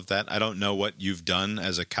example of that. I don't know what you've done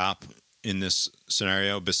as a cop in this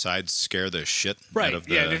scenario besides scare the shit out of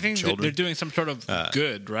the they think children. They're doing some sort of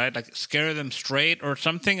good, right? Like scare them straight or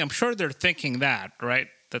something. I'm sure they're thinking that, right?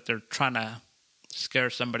 That they're trying to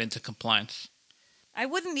scare somebody into compliance. I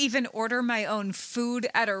wouldn't even order my own food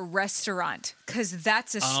at a restaurant because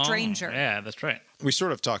that's a stranger. Yeah, that's right. We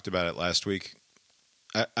sort of talked about it last week.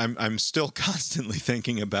 I'm still constantly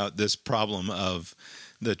thinking about this problem of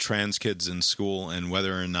the trans kids in school and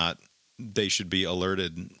whether or not they should be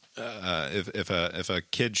alerted. If a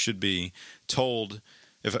kid should be told,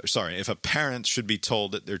 if a parent should be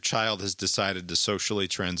told that their child has decided to socially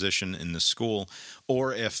transition in the school,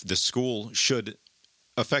 or if the school should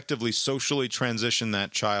effectively socially transition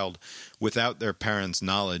that child without their parents'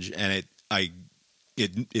 knowledge. And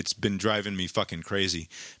it's been driving me fucking crazy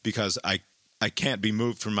because I can't be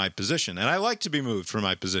moved from my position, and I like to be moved from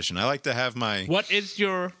my position. I like to have my... What is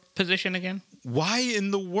your position again? why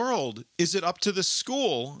in the world is it up to the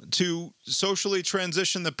school to socially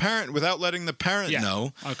transition the parent without letting the parent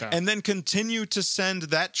know, and then continue to send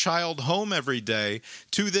that child home every day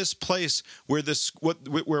to this place where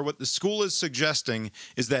what the school is suggesting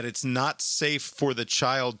is that it's not safe for the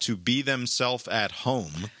child to be themselves at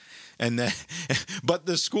home? But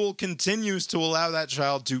the school continues to allow that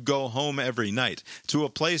child to go home every night to a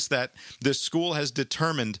place that the school has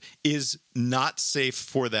determined is not safe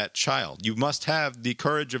for that child. You must have the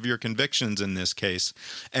courage of your convictions in this case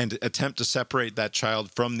and attempt to separate that child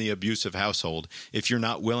from the abusive household if you're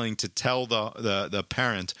not willing to tell the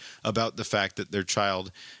parent about the fact that their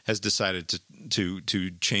child has decided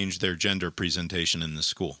to change their gender presentation in the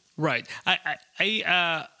school. Right.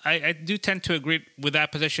 I do tend to agree with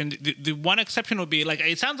that position. The one exception would be, like,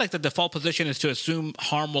 it sounds like the default position is to assume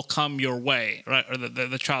harm will come your way, right, or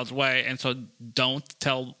the child's way, and so don't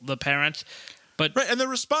tell the parents. But right, and the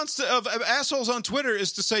response of assholes on Twitter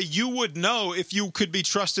is to say you would know if you could be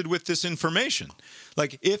trusted with this information.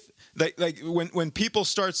 Like when people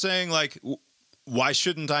start saying like, why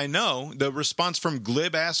shouldn't I know? The response from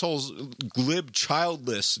glib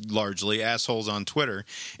childless, largely assholes on Twitter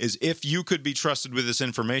is, if you could be trusted with this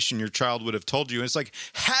information, your child would have told you. And it's like,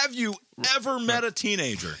 have you ever met a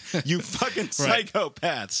teenager? You fucking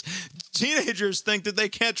psychopaths. Teenagers think that they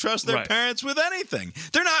can't trust their parents with anything.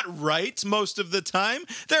 They're not right most of the time.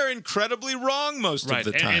 They're incredibly wrong most of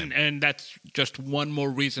the time. And that's just one more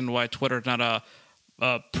reason why Twitter's not a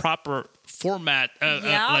proper format,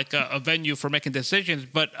 like a venue for making decisions.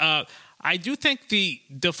 But I do think the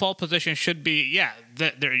default position should be,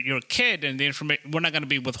 that they're your kid, and the information, we're not going to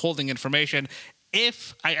be withholding information.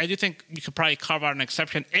 If I do think you could probably carve out an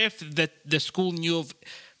exception if the school knew of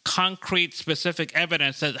concrete, specific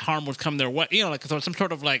evidence that harm would come their way. You know, like some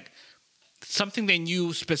sort of like something they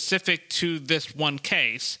knew specific to this one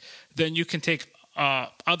case, then you can take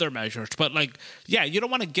other measures. But like, you don't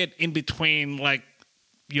want to get in between like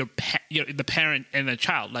the parent and the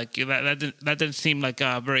child. Like that didn't seem like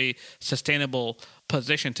a very sustainable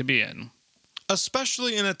position to be in.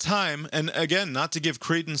 Especially in a time, and again, not to give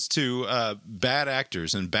credence to bad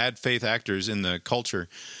actors and bad faith actors in the culture,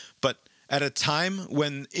 but at a time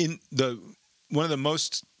when one of the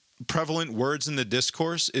most prevalent words in the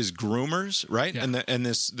discourse is groomers, right? Yeah. And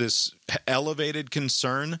this elevated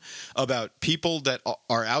concern about people that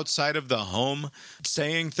are outside of the home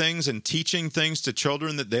saying things and teaching things to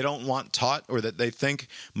children that they don't want taught, or that they think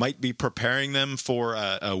might be preparing them for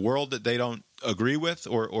a world that they don't agree with,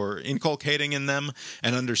 or inculcating in them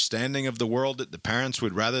an understanding of the world that the parents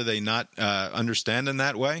would rather they not understand in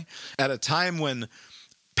that way. At a time when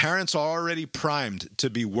parents are already primed to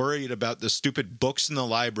be worried about the stupid books in the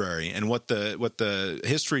library and what the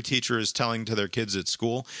history teacher is telling to their kids at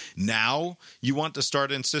school. Now you want to start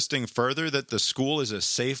insisting further that the school is a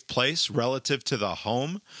safe place relative to the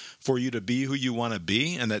home for you to be who you want to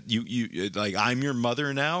be, and that you like, I'm your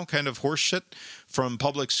mother now kind of horseshit from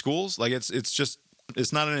public schools. Like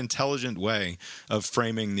it's not an intelligent way of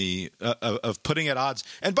framing of putting at odds.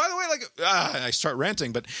 And by the way, like I start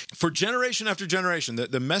ranting, but for generation after generation,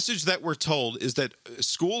 the message that we're told is that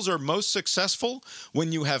schools are most successful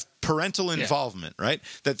when you have parental involvement, right?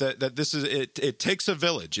 That this is it takes a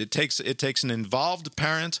village. It takes an involved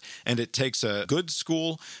parent, and it takes a good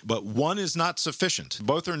school, but one is not sufficient.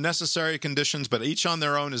 Both are necessary conditions, but each on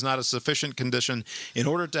their own is not a sufficient condition. In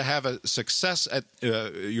order to have a success at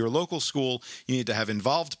your local school, you need to have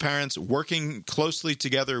involved parents working closely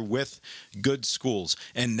together with good schools.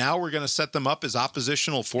 And now we're going to set them up as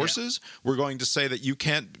oppositional forces. We're going to say that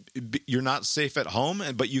you're not safe at home,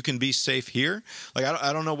 but you can be safe here. Like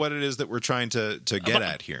I don't know what it is that we're trying to get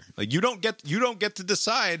at here. Like you don't get to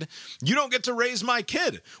decide. You don't get to raise my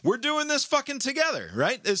kid. We're doing this fucking together,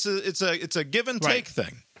 right? It's a give and take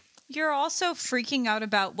thing. You're also freaking out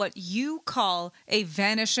about what you call a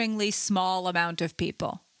vanishingly small amount of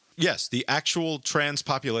people. Yes, the actual trans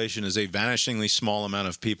population is a vanishingly small amount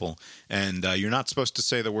of people, and you're not supposed to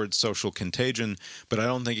say the word social contagion, but I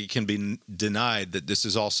don't think it can be denied that this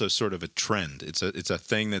is also sort of a trend. It's a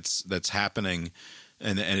thing that's happening,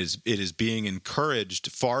 and it is being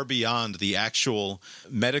encouraged far beyond the actual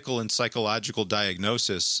medical and psychological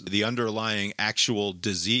diagnosis, the underlying actual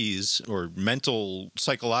disease or mental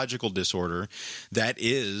psychological disorder that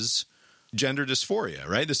is gender dysphoria,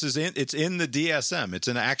 right? It's in the DSM. It's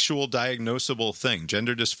an actual diagnosable thing.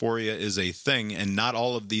 Gender dysphoria is a thing, and not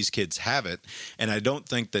all of these kids have it. And I don't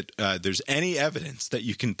think that there's any evidence that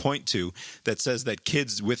you can point to that says that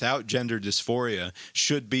kids without gender dysphoria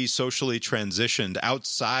should be socially transitioned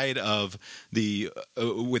outside of the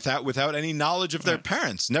without any knowledge of their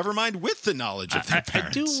parents. Never mind with the knowledge of their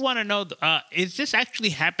parents. I do want to know: is this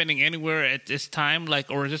actually happening anywhere at this time? Like,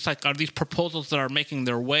 or is this like, are these proposals that are making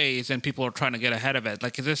their ways and people are trying to get ahead of it?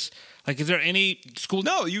 Like, is there any school?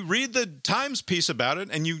 No, you read the Times piece about it,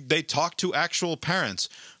 and they talk to actual parents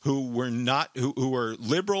who were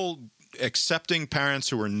liberal, accepting parents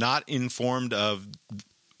who were not informed of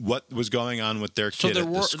what was going on with their kid.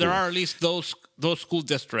 So there are at least those school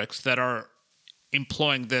districts that are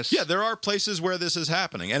employing this. Yeah, there are places where this is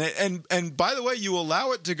happening. And by the way, you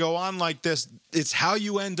allow it to go on like this, it's how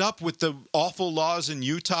you end up with the awful laws in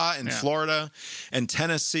Utah and Florida and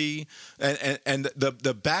Tennessee. And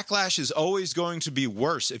the backlash is always going to be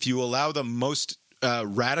worse if you allow the most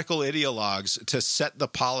radical ideologues to set the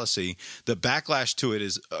policy. The backlash to it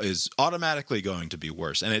is automatically going to be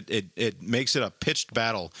worse, and it makes it a pitched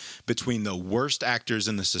battle between the worst actors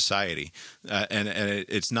in the society, and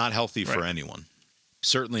it's not healthy for anyone.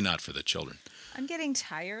 Certainly not for the children. I'm getting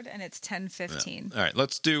tired, and it's 10:15. Yeah. All right,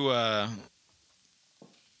 let's do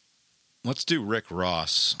Rick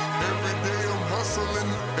Ross. Every day I'm hustling.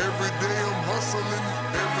 Every day I'm hustling.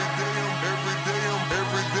 Every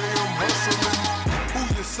day I'm hustling. Who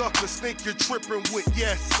you suckers think you're tripping with?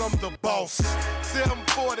 Yes, I'm the boss.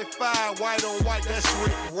 745, white on white. That's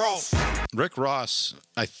Rick Ross. Rick Ross,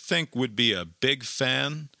 I think, would be a big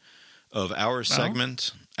fan of our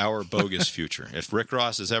segment, Our Bogus Future. If Rick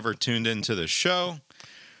Ross has ever tuned into the show,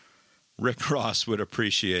 Rick Ross would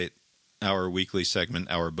appreciate our weekly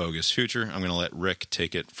segment, Our Bogus Future. I'm going to let Rick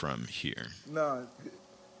take it from here. No,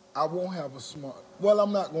 I won't have a smart... Well,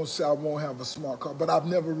 I'm not going to say I won't have a smart car, but I've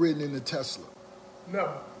never ridden in a Tesla.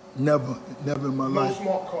 Never in my life. No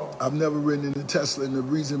smart car. I've never ridden in a Tesla, and the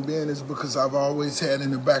reason being is because I've always had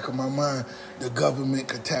in the back of my mind the government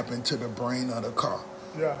could tap into the brain of the car.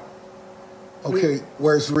 Yeah. Okay,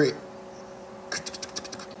 where's Rick?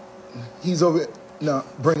 He's over. No,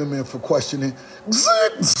 bring him in for questioning.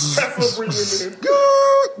 Tesla, bring him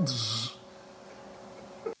in.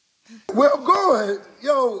 Well, go ahead.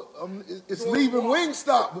 Yo, it's leaving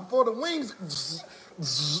Wingstop before the wings.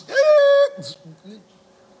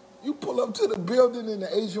 You pull up to the building and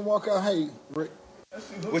the Asian walk out. Hey, Rick,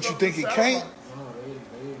 what you think it can't?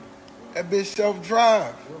 That bitch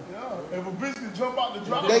self-drive. Yeah, if a bitch can jump out the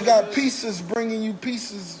drive. They got pizzas bringing you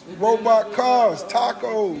pizzas, robot cars,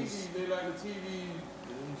 tacos.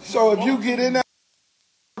 So if you get in there,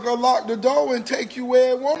 they'll lock the door and take you where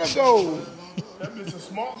it want to go. That bitch a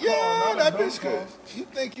smart car. Yeah, that bitch could. You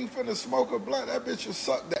think you finna smoke a blunt? That bitch will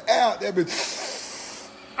suck the air out. That bitch.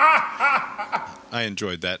 I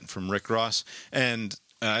enjoyed that from Rick Ross. And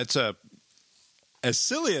it's as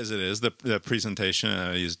silly as it is, the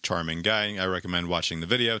presentation, he's a charming guy. I recommend watching the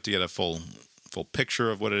video to get a full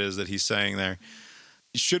picture of what it is that he's saying there.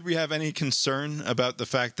 Should we have any concern about the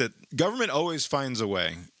fact that government always finds a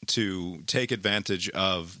way to take advantage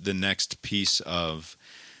of the next piece of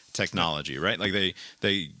technology, right? Like the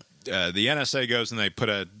NSA goes and they put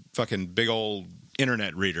a fucking big old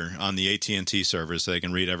internet reader on the AT&T server so they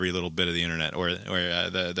can read every little bit of the internet, or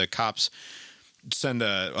the cops send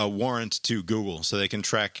a warrant to Google so they can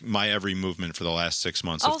track my every movement for the last 6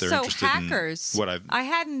 months if they're interested hackers. in what I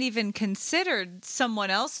hadn't even considered someone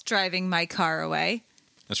else driving my car away.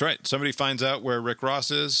 That's right. Somebody finds out where Rick Ross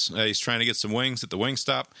is. He's trying to get some wings at the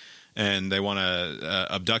Wingstop, and they want to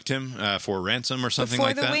abduct him for ransom or something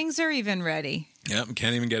like that. Before the wings are even ready. Yep,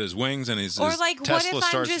 can't even get his wings, and his or like, Tesla what if I'm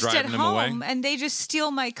starts just at driving him away. home and they just steal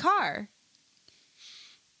my car?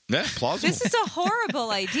 Yeah, plausible. This is a horrible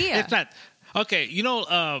idea. It's not. Okay,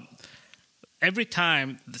 every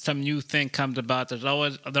time some new thing comes about,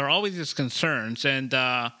 there are always these concerns, and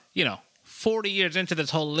 40 years into this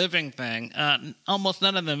whole living thing, almost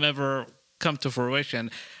none of them ever come to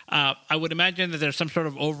fruition. I would imagine that there's some sort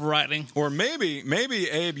of overriding, or maybe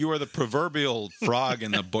Abe, you are the proverbial frog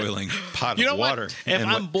in the boiling pot of water. What? If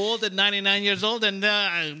I'm bold at 99 years old, and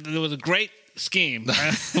it was a great scheme.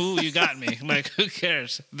 Ooh, you got me. Like, who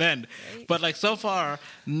cares then? But like, so far,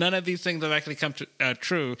 none of these things have actually come to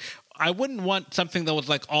true. I wouldn't want something that was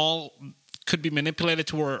like all could be manipulated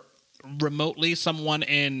to where remotely someone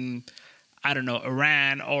in, I don't know,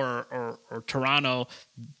 Iran or Toronto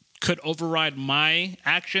could override my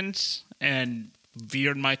actions and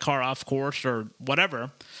veer my car off course or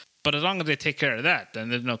whatever. But as long as they take care of that, then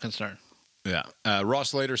there's no concern. Yeah.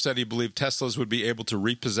 Ross later said he believed Teslas would be able to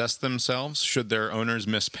repossess themselves should their owners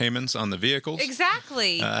miss payments on the vehicles.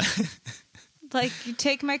 Exactly. Like, you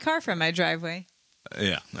take my car from my driveway.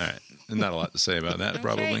 Yeah. All right. Not a lot to say about that, Okay,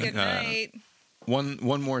 probably. good night. One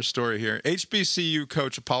more story here. HBCU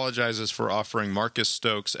coach apologizes for offering Marcus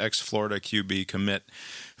Stokes, ex-Florida QB commit,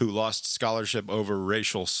 who lost scholarship over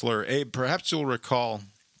racial slur. Abe, perhaps you'll recall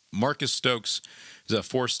Marcus Stokes is a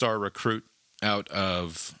 4-star recruit out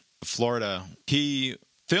of Florida. He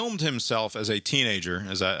filmed himself as a teenager,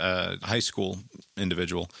 as a high school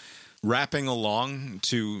individual, rapping along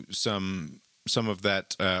to some of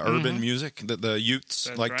that urban music that the youths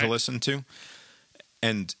like to listen to.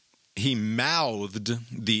 And he mouthed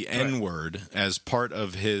the N-word as part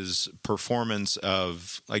of his performance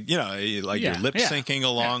of, you're lip syncing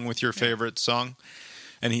along with your favorite song.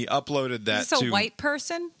 And he uploaded that Is this a white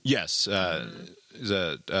person? Yes. Is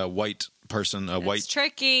a white person, That's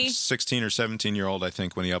tricky. 16 or 17-year-old, I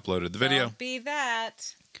think, when he uploaded the video. Don't be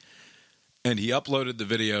that. And he uploaded the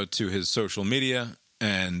video to his social media.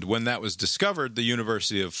 And when that was discovered, the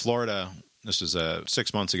University of Florida, this was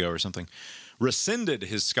 6 months ago or something, rescinded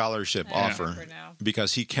his scholarship offer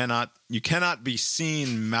because you cannot be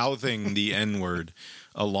seen mouthing the N-word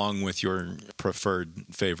along with your preferred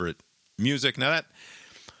favorite music. Now that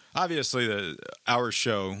obviously our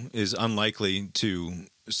show is unlikely to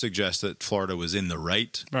suggest that Florida was in the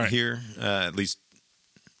right here, at least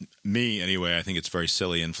me anyway. I think it's very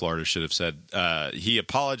silly, and Florida should have said he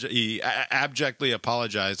abjectly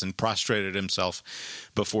apologized and prostrated himself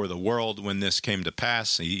before the world when this came to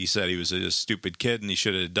pass. He said he was a stupid kid and he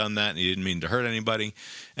should have done that and he didn't mean to hurt anybody.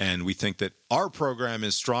 And we think that our program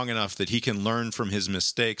is strong enough that he can learn from his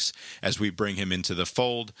mistakes as we bring him into the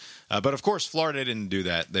fold. But of course, Florida didn't do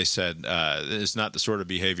that. They said it's not the sort of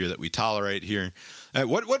behavior that we tolerate here.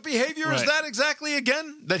 What behavior is that exactly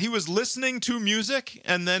again? That he was listening to music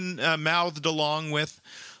and then mouthed along with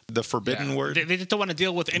the forbidden word? They just don't want to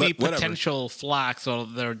deal with any potential flack, so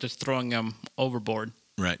they're just throwing him overboard.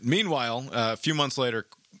 Right. Meanwhile, a few months later,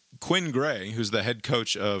 Quinn Gray, who's the head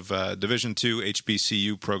coach of Division II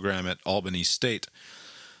HBCU program at Albany State,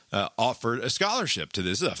 offered a scholarship to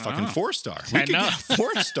this. This is a fucking 4-star. We could get a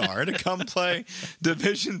 4-star to come play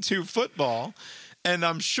Division II football. And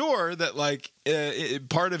I'm sure that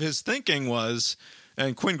part of his thinking was,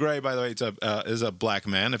 and Quinn Gray, by the way, is a black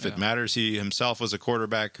man. If it matters, he himself was a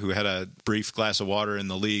quarterback who had a brief glass of water in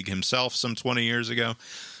the league himself some 20 years ago.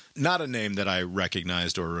 Not a name that I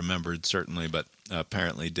recognized or remembered, certainly, but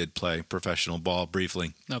apparently did play professional ball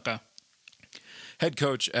briefly. Okay. Head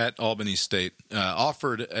coach at Albany State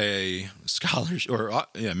offered a scholarship,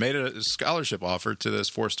 made a scholarship offer to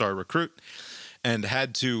this 4-star recruit, and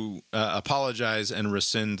had to apologize and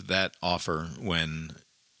rescind that offer when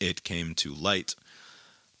it came to light.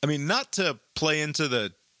 I mean, not to play into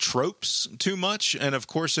the tropes too much, and of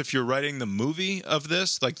course, if you're writing the movie of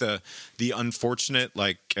this, like the unfortunate,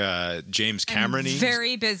 James Cameron,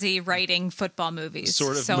 very busy writing football movies,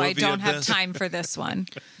 sort of, so I don't have time for this one.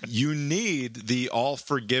 You need the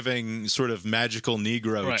all-forgiving sort of magical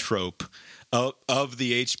Negro trope of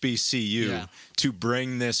the HBCU to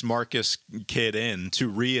bring this Marcus kid in to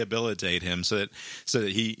rehabilitate him so that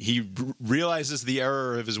he realizes the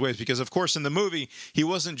error of his ways. Because, of course, in the movie, he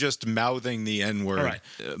wasn't just mouthing the N-word,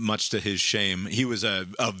 much to his shame. He was a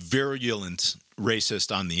virulent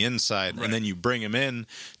racist on the inside, and then you bring him in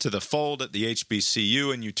to the fold at the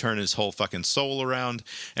HBCU and you turn his whole fucking soul around,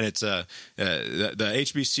 and it's the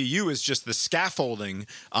HBCU is just the scaffolding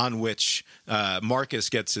on which Marcus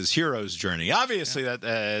gets his hero's journey. Obviously that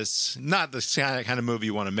is not the kind of movie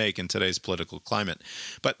you want to make in today's political climate,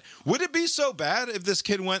 but would it be so bad if this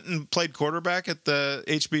kid went and played quarterback at the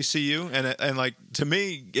HBCU? And to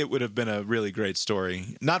me, it would have been a really great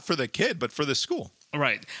story, not for the kid but for the school.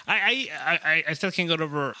 Right. I still can't get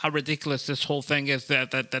over how ridiculous this whole thing is,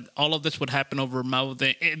 that all of this would happen over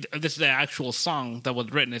mouthing. This is the actual song that was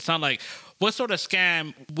written. It's not like, what sort of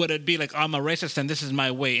scam would it be like, I'm a racist and this is my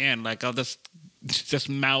way in? Like, I'll just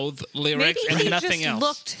mouth lyrics and nothing else. Maybe he just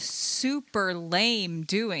looked super lame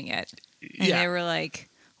doing it. And they were like,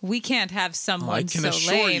 we can't have someone so lame. I can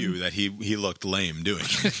assure you that he looked lame doing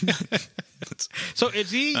it. So is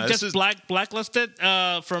he just blacklisted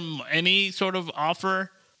from any sort of offer?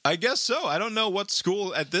 I guess so. I don't know what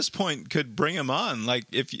school at this point could bring him on. Like,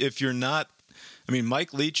 if you're not, I mean,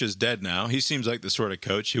 Mike Leach is dead now. He seems like the sort of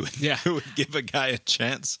coach who would give a guy a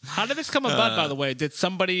chance. How did this come about, by the way? Did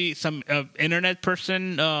some internet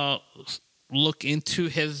person look into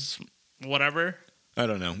his whatever? I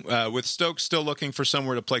don't know. With Stokes still looking for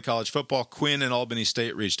somewhere to play college football, Quinn and Albany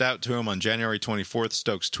State reached out to him. On January 24th,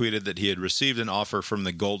 Stokes tweeted that he had received an offer from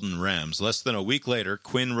the Golden Rams. Less than a week later,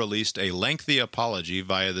 Quinn released a lengthy apology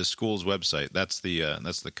via the school's website. That's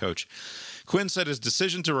the coach. Quinn said his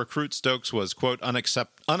decision to recruit Stokes was, quote,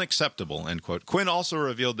 unacceptable, end quote. Quinn also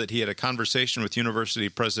revealed that he had a conversation with University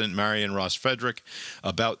President Marion Ross Frederick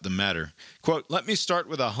about the matter. Quote, let me start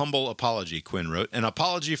with a humble apology, Quinn wrote. An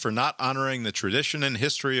apology for not honoring the tradition and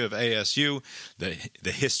history of ASU,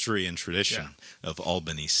 the history and tradition of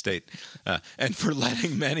Albany State, and for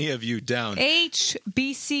letting many of you down.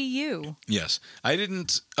 HBCU. Yes. I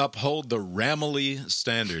didn't uphold the Ramley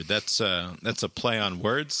standard. That's a play on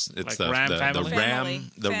words. It's like the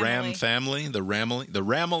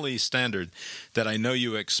Ramley standard that I know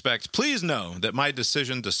you expect. Please know that my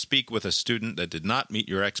decision to speak with a student that did not meet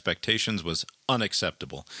your expectations was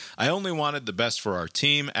unacceptable. I only wanted the best for our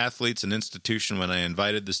team, athletes, and institution when I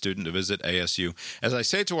invited the student to visit ASU. As I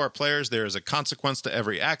say to our players, there is a consequence to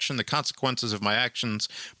every action. The consequences of my actions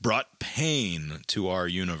brought pain to our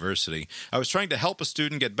university. I was trying to help a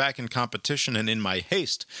student get back in competition, and in my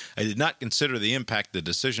haste, I did not consider the impact the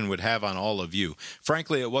decision would have on all of you.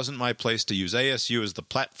 Frankly, it wasn't my place to use ASU as the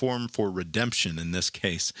platform for redemption in this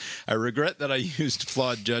case. I regret that I used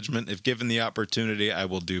flawed judgment. If given the opportunity, I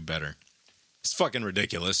will do better. It's fucking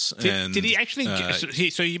ridiculous. Did he actually?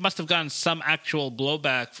 So he must have gotten some actual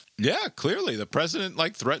blowback. Yeah, clearly the president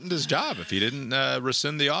threatened his job if he didn't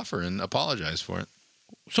rescind the offer and apologize for it.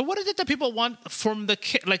 So what is it that people want from the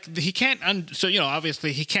kid? Like he can't.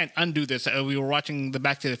 Obviously he can't undo this. We were watching the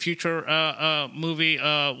Back to the Future movie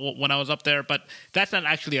when I was up there, but that's not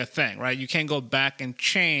actually a thing, right? You can't go back and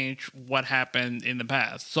change what happened in the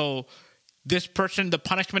past. So. This person, the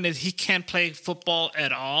punishment is he can't play football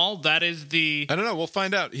at all. That is the. I don't know. We'll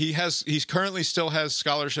find out. He currently still has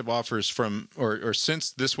scholarship offers from, or since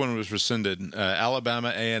this one was rescinded,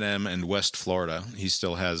 Alabama, A&M, and West Florida. He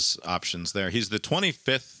still has options there. He's the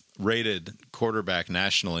 25th rated quarterback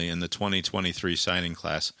nationally in the 2023 signing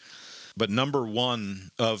class. But number one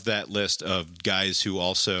of that list of guys who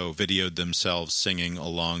also videoed themselves singing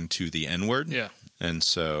along to the N-word. Yeah. And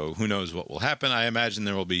so who knows what will happen. I imagine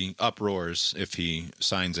there will be uproars if he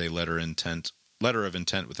signs a letter of intent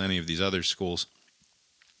with any of these other schools.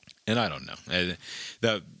 And I don't know.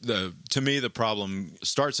 To me, the problem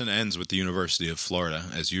starts and ends with the University of Florida,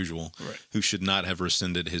 as usual, right, who should not have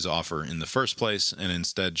rescinded his offer in the first place and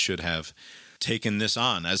instead should have taken this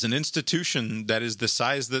on. As an institution that is the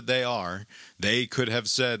size that they are, they could have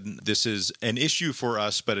said, this is an issue for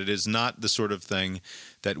us, but it is not the sort of thing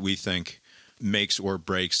that we think makes or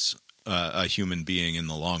breaks a human being in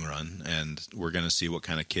the long run, and we're going to see what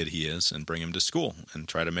kind of kid he is and bring him to school and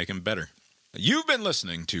try to make him better. You've been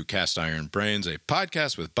listening to Cast Iron Brains, a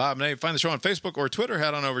podcast with Bob Nave. Find the show on Facebook or Twitter.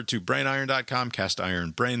 Head on over to brainiron.com,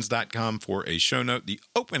 castironbrains.com for a show note. The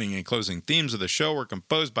opening and closing themes of the show were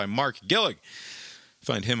composed by Mark Gillig.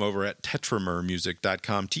 Find him over at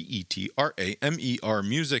tetramermusic.com, Tetramer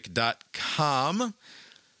music.com.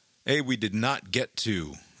 We did not get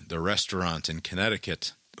to the restaurant in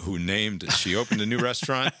Connecticut she opened a new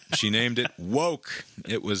restaurant. She named it Woke.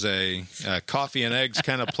 It was a coffee and eggs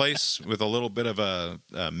kind of place with a little bit of a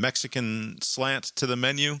Mexican slant to the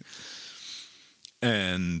menu.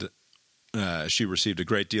 And she received a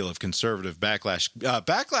great deal of conservative backlash.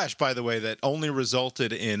 Backlash, by the way, that only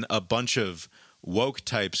resulted in a bunch of woke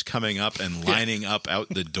types coming up and lining up out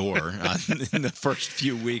the door in the first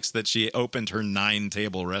few weeks that she opened her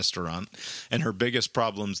 9-table restaurant. And her biggest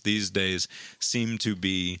problems these days seem to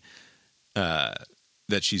be that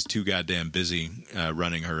she's too goddamn busy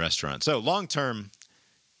running her restaurant. So long term,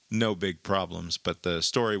 no big problems. But the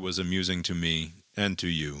story was amusing to me and to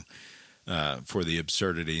you for the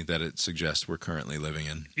absurdity that it suggests we're currently living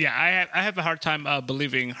in. Yeah, I have a hard time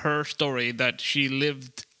believing her story that she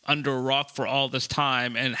lived under a rock for all this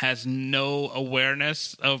time and has no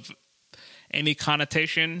awareness of any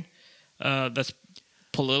connotation that's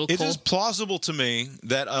political. It is plausible to me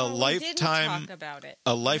that a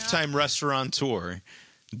lifetime restaurateur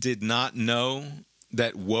did not know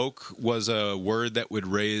that woke was a word that would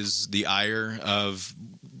raise the ire of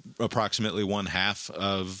approximately one half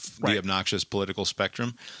of the obnoxious political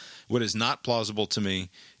spectrum. What is not plausible to me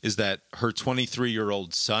is that her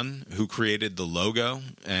 23-year-old son, who created the logo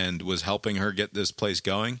and was helping her get this place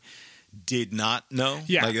going, did not know.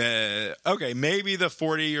 Yeah. Okay, maybe the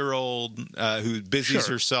 40-year-old who busies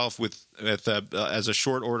herself as a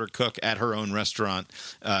short order cook at her own restaurant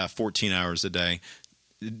 14 hours a day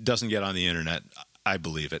doesn't get on the internet. I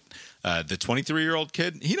believe it. The 23-year-old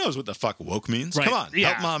kid, he knows what the fuck woke means. Right. Come on, Yeah.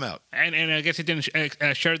 help mom out. And I guess he didn't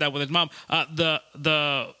share that with his mom.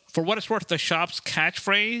 The for what it's worth, the shop's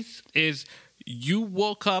catchphrase is "You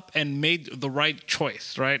woke up and made the right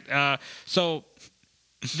choice." Right. So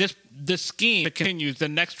this scheme continues. The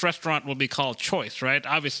next restaurant will be called Choice, right?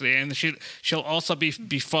 Obviously, and she'll also be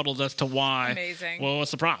befuddled as to why. Amazing. Well,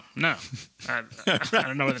 what's the problem? No, I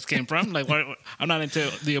don't know where this came from. Like, I'm not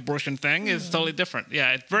into the abortion thing. It's totally different.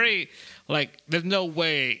 Yeah, it's very like. There's no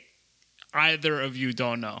way either of you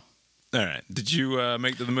don't know. All right. Did you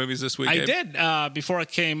make it to the movies this week, I Abe? did. Before I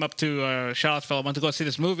came up to Charlottesville, I went to go see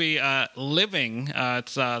this movie, Living.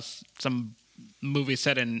 It's some movie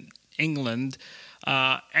set in England.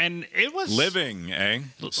 And it was Living, eh?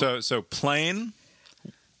 So Plane,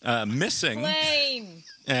 Missing, Plane.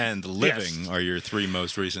 and Living are your three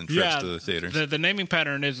most recent trips to the theaters. The naming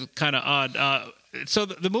pattern is kind of odd. So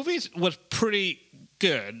the movie was pretty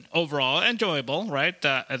good overall, enjoyable, right?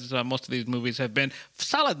 As most of these movies have been.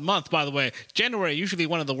 Solid month, by the way. January, usually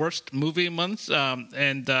one of the worst movie months,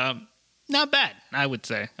 and not bad, I would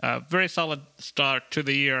say. Very solid start to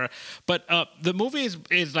the year. But the movie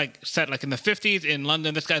is like set like in the 50s in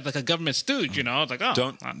London. This guy's like a government stooge, you know. It's like, oh,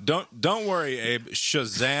 don't worry, Abe.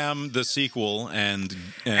 Shazam the sequel and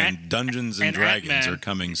Dungeons and Dragons Ant-Man are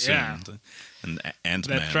coming soon. Yeah. And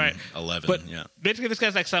Ant-Man That's right. 11. But yeah. basically, this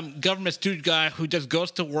guy's like some government stooge guy who just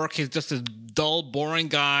goes to work. He's just this dull, boring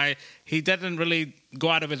guy. He doesn't really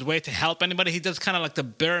go out of his way to help anybody. He does kind of like the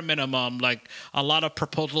bare minimum. Like a lot of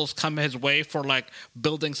proposals come his way for like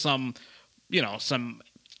building some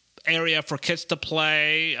area for kids to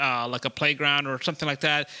play, like a playground or something like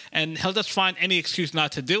that. And he'll just find any excuse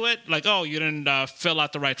not to do it. Like, oh, you didn't fill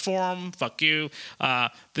out the right form. Fuck you.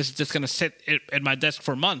 This is just going to sit at my desk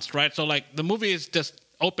for months, right? So, like, the movie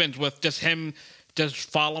opens with just him just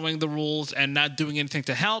following the rules and not doing anything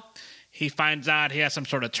to help. He finds out he has some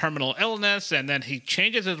sort of terminal illness, and then he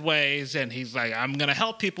changes his ways, and he's like, I'm going to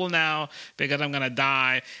help people now because I'm going to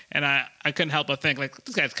die. And I couldn't help but think, like,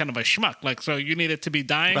 this guy's kind of a schmuck. Like, so you needed to be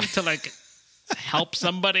dying to, like, help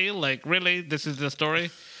somebody? Like, really? This is the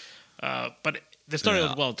story? But the story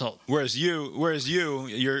was well told. Whereas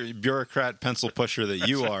you're a bureaucrat pencil pusher that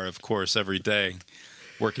you are, of course, every day.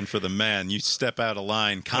 Working for the man, you step out of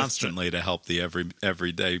line constantly to help the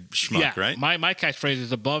everyday schmuck, right? My catchphrase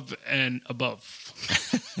is above and above.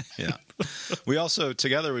 Yeah. We also,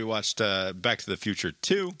 together, we watched Back to the Future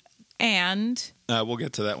 2. And? We'll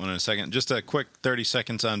get to that one in a second. Just a quick 30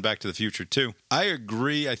 seconds on Back to the Future 2. I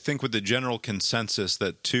agree, I think, with the general consensus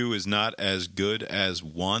that 2 is not as good as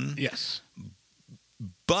 1. Yes.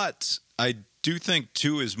 But I do think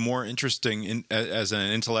 2 is more interesting as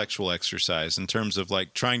an intellectual exercise in terms of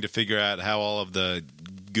like trying to figure out how all of the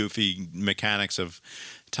goofy mechanics of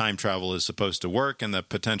time travel is supposed to work and the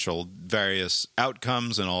potential various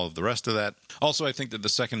outcomes and all of the rest of that. Also, I think that the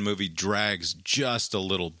second movie drags just a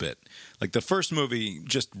little bit. Like the first movie,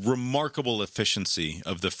 just remarkable efficiency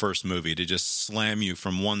of the first movie to just slam you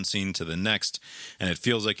from one scene to the next, and it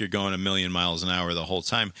feels like you're going a million miles an hour the whole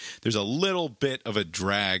time. There's a little bit of a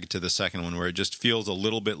drag to the second one where it just feels a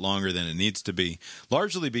little bit longer than it needs to be,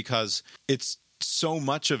 largely because it's so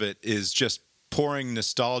much of it is just pouring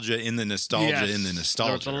nostalgia in the nostalgia in the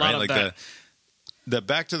nostalgia. There's a lot of like that. The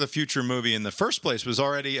Back to the Future movie in the first place was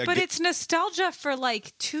already But it's nostalgia for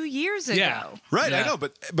like 2 years ago. Yeah. Right, Yeah. I know,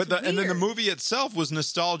 and then the movie itself was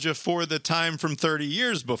nostalgia for the time from 30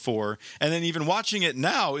 years before, and then even watching it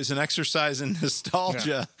now is an exercise in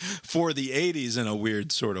nostalgia for the 80s in a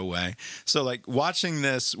weird sort of way. So like watching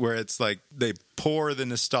this where it's like they pour the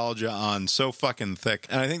nostalgia on so fucking thick,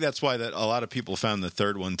 and I think that's why that a lot of people found the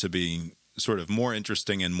third one to be sort of more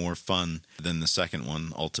interesting and more fun than the second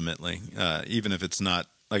one ultimately, even if it's not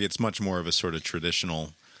like it's much more of a sort of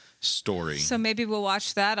traditional story. So maybe we'll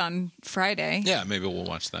watch that on Friday. Yeah, maybe we'll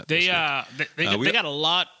watch that. They they got a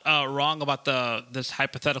lot wrong about this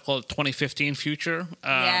hypothetical 2015 future.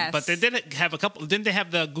 Yes. But they did have a couple. Didn't they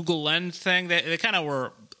have the Google Lens thing? They kind of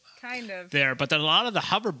were Kind of. there, but then a lot of the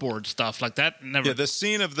hoverboard stuff like that never. Yeah, the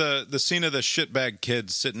scene of the shitbag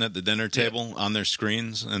kids sitting at the dinner table on their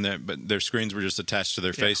screens, but their screens were just attached to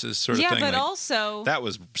their faces, sort of thing. Yeah, but like, also that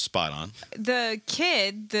was spot on. the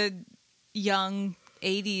kid, the young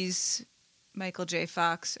 80s Michael J.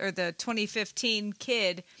 Fox, or the 2015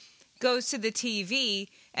 kid, goes to the TV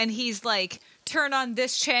and he's like, turn on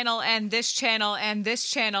this channel and this channel and this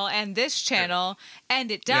channel and this channel, and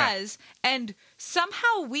it does. And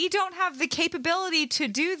somehow we don't have the capability to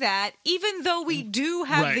do that, even though we do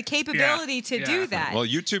have the capability to do that. Well,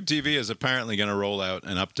 YouTube TV is apparently going to roll out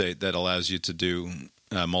an update that allows you to do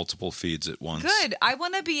multiple feeds at once. Good. I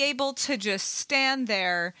want to be able to just stand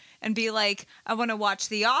there and be like, I want to watch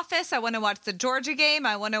The Office. I want to watch the Georgia game.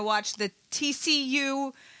 I want to watch the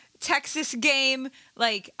TCU Texas game.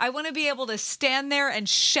 Like, I want to be able to stand there and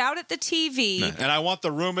shout at the TV. And I want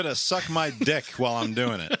the Roomba to suck my dick while I'm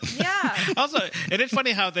doing it. Yeah. Also, it is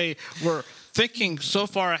funny how they were thinking so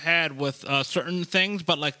far ahead with certain things,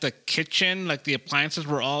 but like the kitchen, like the appliances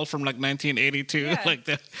were all from like 1982. Yeah.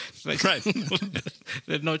 Right.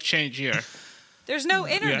 There's no change here. There's no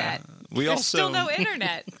internet. We There's also- still no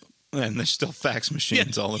internet. And there's still fax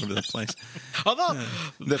machines all over the place. Although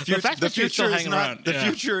The fax machine's future still is hanging not. around. The Yeah.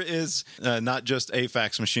 future is not just a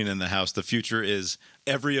fax machine in the house. The future is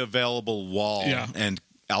every available wall and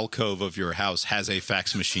alcove of your house has a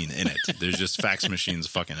fax machine in it. There's just fax machines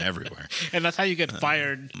fucking everywhere. And that's how you get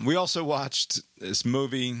fired. We also watched this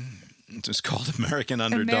movie. It's called American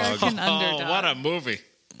Underdog. American Underdog. Oh, what a movie.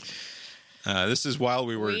 This is while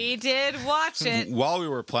we were We did watch it. while we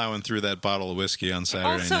were plowing through that bottle of whiskey on Saturday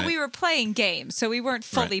Also, night. we were playing games, so we weren't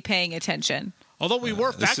fully paying attention. Although we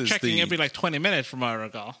were this is fact-checking the- every like 20 minutes from what I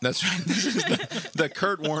recall. That's right. This is the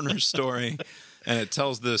Kurt Warner story, and it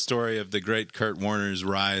tells the story of the great Kurt Warner's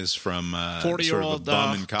rise from 40-year-old sort of a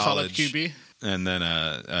bum in college college, QB. and then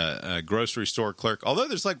a grocery store clerk. Although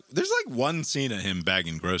there's like one scene of him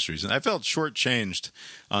bagging groceries, and I felt shortchanged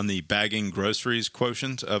on the bagging groceries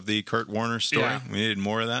quotient of the Kurt Warner story. Yeah. We needed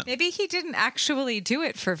more of that. Maybe he didn't actually do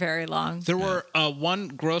it for very long. There were one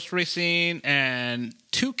grocery scene and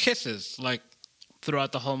 2 kisses like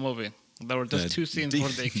throughout the whole movie. There were just 2 scenes where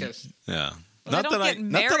they kissed. Yeah. Well, they don't get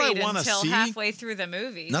married until see. halfway through the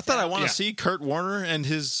movie. Not that I want to Yeah. see Kurt Warner and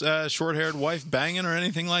his short-haired wife banging or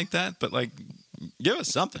anything like that, but like, give us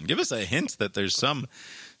something. Give us a hint that there's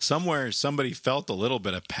somewhere somebody felt a little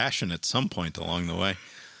bit of passion at some point along the way.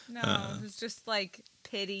 No, it was just like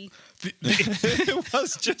pity. It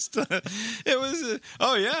was just,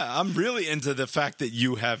 oh yeah, I'm really into the fact that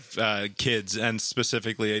you have kids and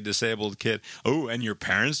specifically a disabled kid. Oh, and your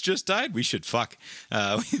parents just died? We should fuck.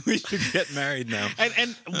 We should get married now.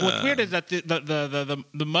 And what's weird is that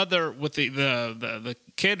the mother with the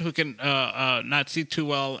kid who can not see too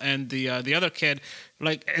well, and the other kid,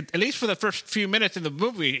 like at least for the first few minutes in the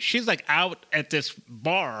movie, she's like out at this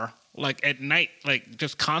bar like at night, like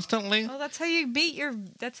just constantly. Well, that's how you meet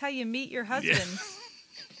your husband.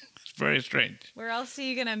 It's very strange. Where else are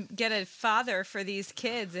you gonna get a father for these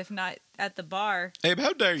kids if not at the bar? Abe,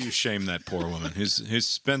 how dare you shame that poor woman who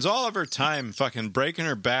spends all of her time fucking breaking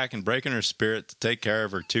her back and breaking her spirit to take care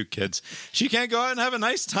of her 2 kids. She can't go out and have a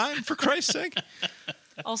nice time, for Christ's sake.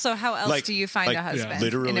 Also, how else do you find a husband?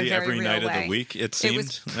 Literally in a very every real night way? of the week, it seemed.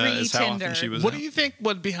 was is how often pre-Tinder. she was What out. do you think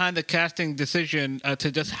was behind the casting decision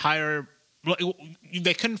to just hire?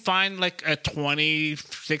 They couldn't find like a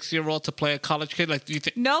 26-year-old to play a college kid. Like, do you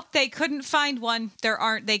think? Nope, they couldn't find one.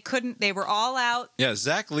 They couldn't. They were all out. Yeah,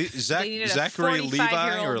 needed a Zachary Levi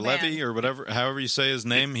 45-year-old or Levy man. or whatever, however you say his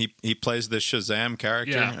name. He plays the Shazam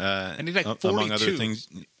character. Yeah. And he's like among other 42. things.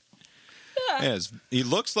 Yes, he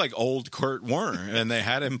looks like old Kurt Warner, and they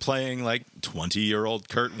had him playing like 20-year-old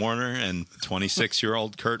Kurt Warner and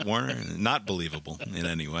 26-year-old Kurt Warner. Not believable in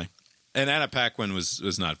any way. And Anna Paquin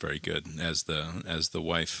was not very good as the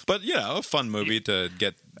wife, but a fun movie to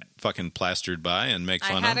get fucking plastered by and make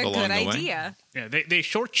fun I had of a along good the way. idea. Yeah, they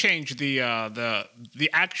shortchanged the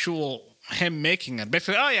actual him making it.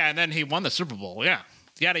 Basically, oh yeah, and then he won the Super Bowl. Yeah,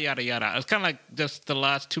 yada yada yada. It's kind of like just the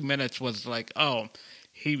last 2 minutes was like, oh,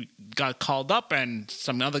 he got called up and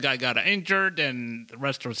some other guy got injured, and the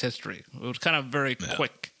rest was history. It was kind of very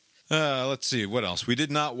quick. Let's see what else. We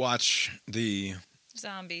did not watch the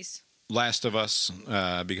Zombies. Last of Us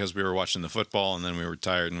because we were watching the football and then we were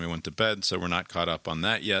tired and we went to bed, so we're not caught up on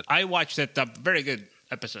that yet. I watched it. Very good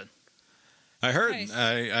episode. I heard. Nice.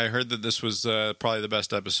 I heard that this was probably the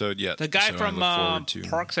best episode yet. The guy so I from look forward to-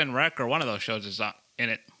 Parks and Rec or one of those shows is in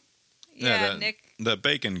it. Yeah, the, Nick. the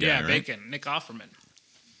Bacon guy, Yeah, right? Bacon, Nick Offerman.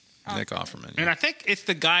 Nick Offerman. And I think it's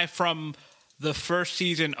the guy from the first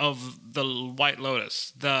season of The White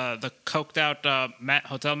Lotus, the coked out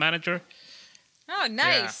hotel manager. Oh,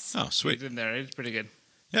 nice. Oh, sweet. He's in there. He's pretty good.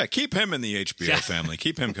 Yeah, keep him in the HBO Yeah. family.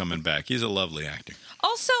 Keep him coming back. He's a lovely actor.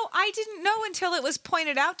 Also, I didn't know until it was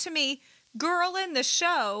pointed out to me. Girl in the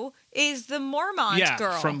show is the Mormont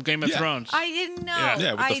girl from Game of Yeah. Thrones. I didn't know.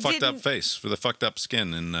 Yeah, with the I fucked up didn't- face, with the fucked up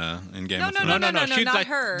skin in Game of No, Thrones. no, She's not like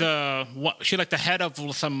her. She's like the head of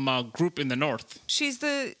some group in the north. She's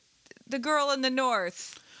the girl in the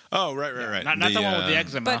north. Oh, right. Not the one with the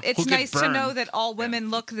eczema. But it's who gets nice to burned. know that all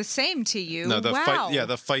women look the same to you. No, the wow.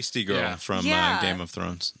 the feisty girl from Game of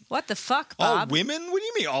Thrones. What the fuck, All Bob? women? What do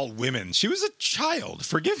you mean all women? She was a child.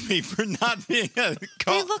 Forgive me for not being a...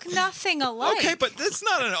 They look nothing alike. Okay, but it's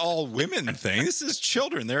not an all women thing. This is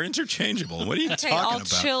children. They're interchangeable. What are you talking all about?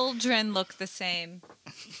 children look the same.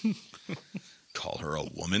 Call her a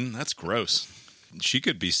woman? That's gross. She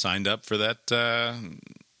could be signed up for that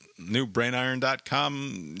new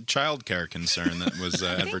BrainIron.com childcare concern that was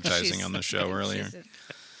advertising on the show earlier.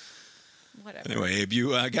 Whatever. Anyway, Abe,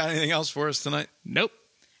 you got anything else for us tonight? Nope.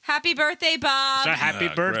 Happy birthday, Bob. So happy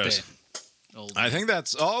birthday. Gross. I think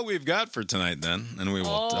that's all we've got for tonight then, and we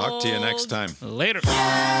will talk to you next time. Later.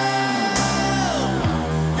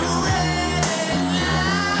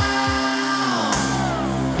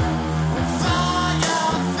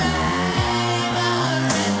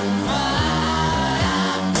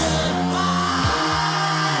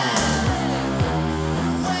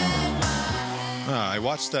 I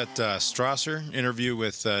watched that Strasser interview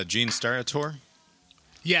with Gene Steratore.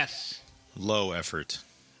 Yes. Low effort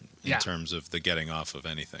in terms of the getting off of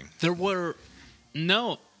anything. There were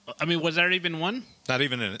no. I mean, was there even one? Not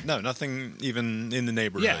even in it. No, nothing even in the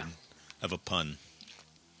neighborhood of a pun.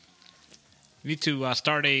 You need to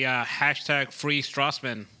start a hashtag Free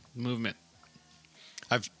Strassman movement.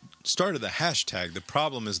 I've started the hashtag. The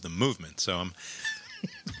problem is the movement. So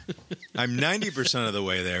I'm 90% of the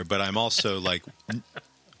way there, but I'm also like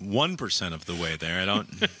 1% of the way there.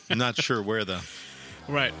 I'm not sure where the...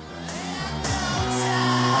 Right.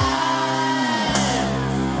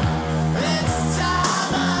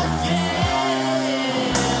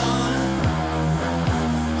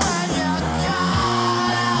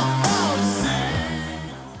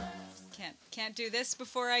 Can't do this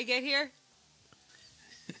before I get here?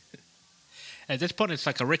 At this point, it's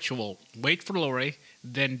like a ritual. Wait for Lori,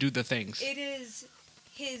 then do the things. It is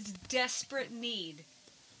his desperate need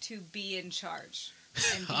to be in charge.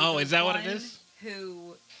 And be Oh, the is that what it one is?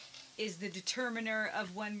 Who is the determiner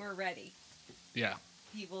of when we're ready. Yeah.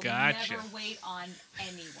 He will Gotcha. never wait on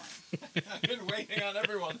anyone. I've been waiting on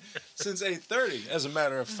everyone since 8:30, as a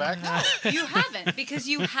matter of fact. You haven't, because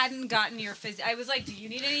you hadn't gotten your I was like, do you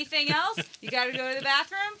need anything else? You got to go to the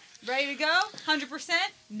bathroom? Ready to go? 100%?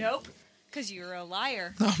 Nope. Because you're a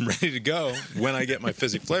liar. I'm ready to go when I get my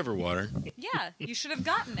fizzy flavor water. Yeah, you should have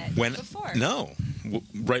gotten it before. No,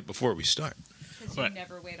 right before we start. Because you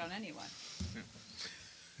never wait on anyone.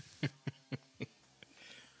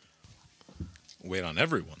 Wait on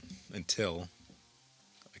everyone until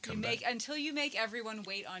I come back. Until you make everyone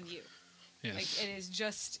wait on you. Yes. Like,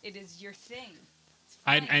 it is your thing.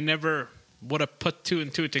 I never would have put two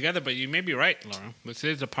and two together, but you may be right, Laura. This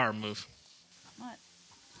is a power move. What?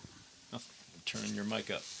 Turn your mic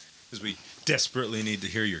up, because we desperately need to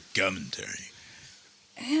hear your commentary.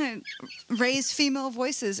 Raise female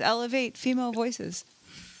voices. Elevate female voices.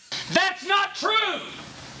 That's not true!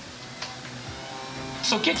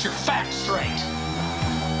 So get your facts straight.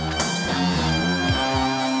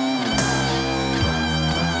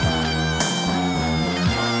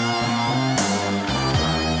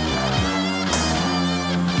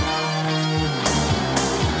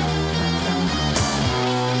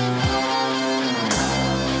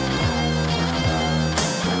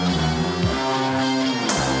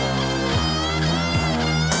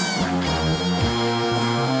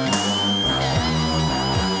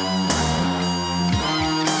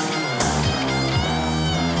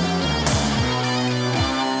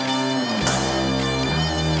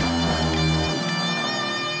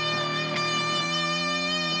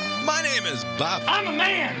 My name is Bob. I'm a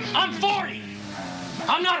man. I'm 40.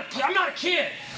 I'm not a kid.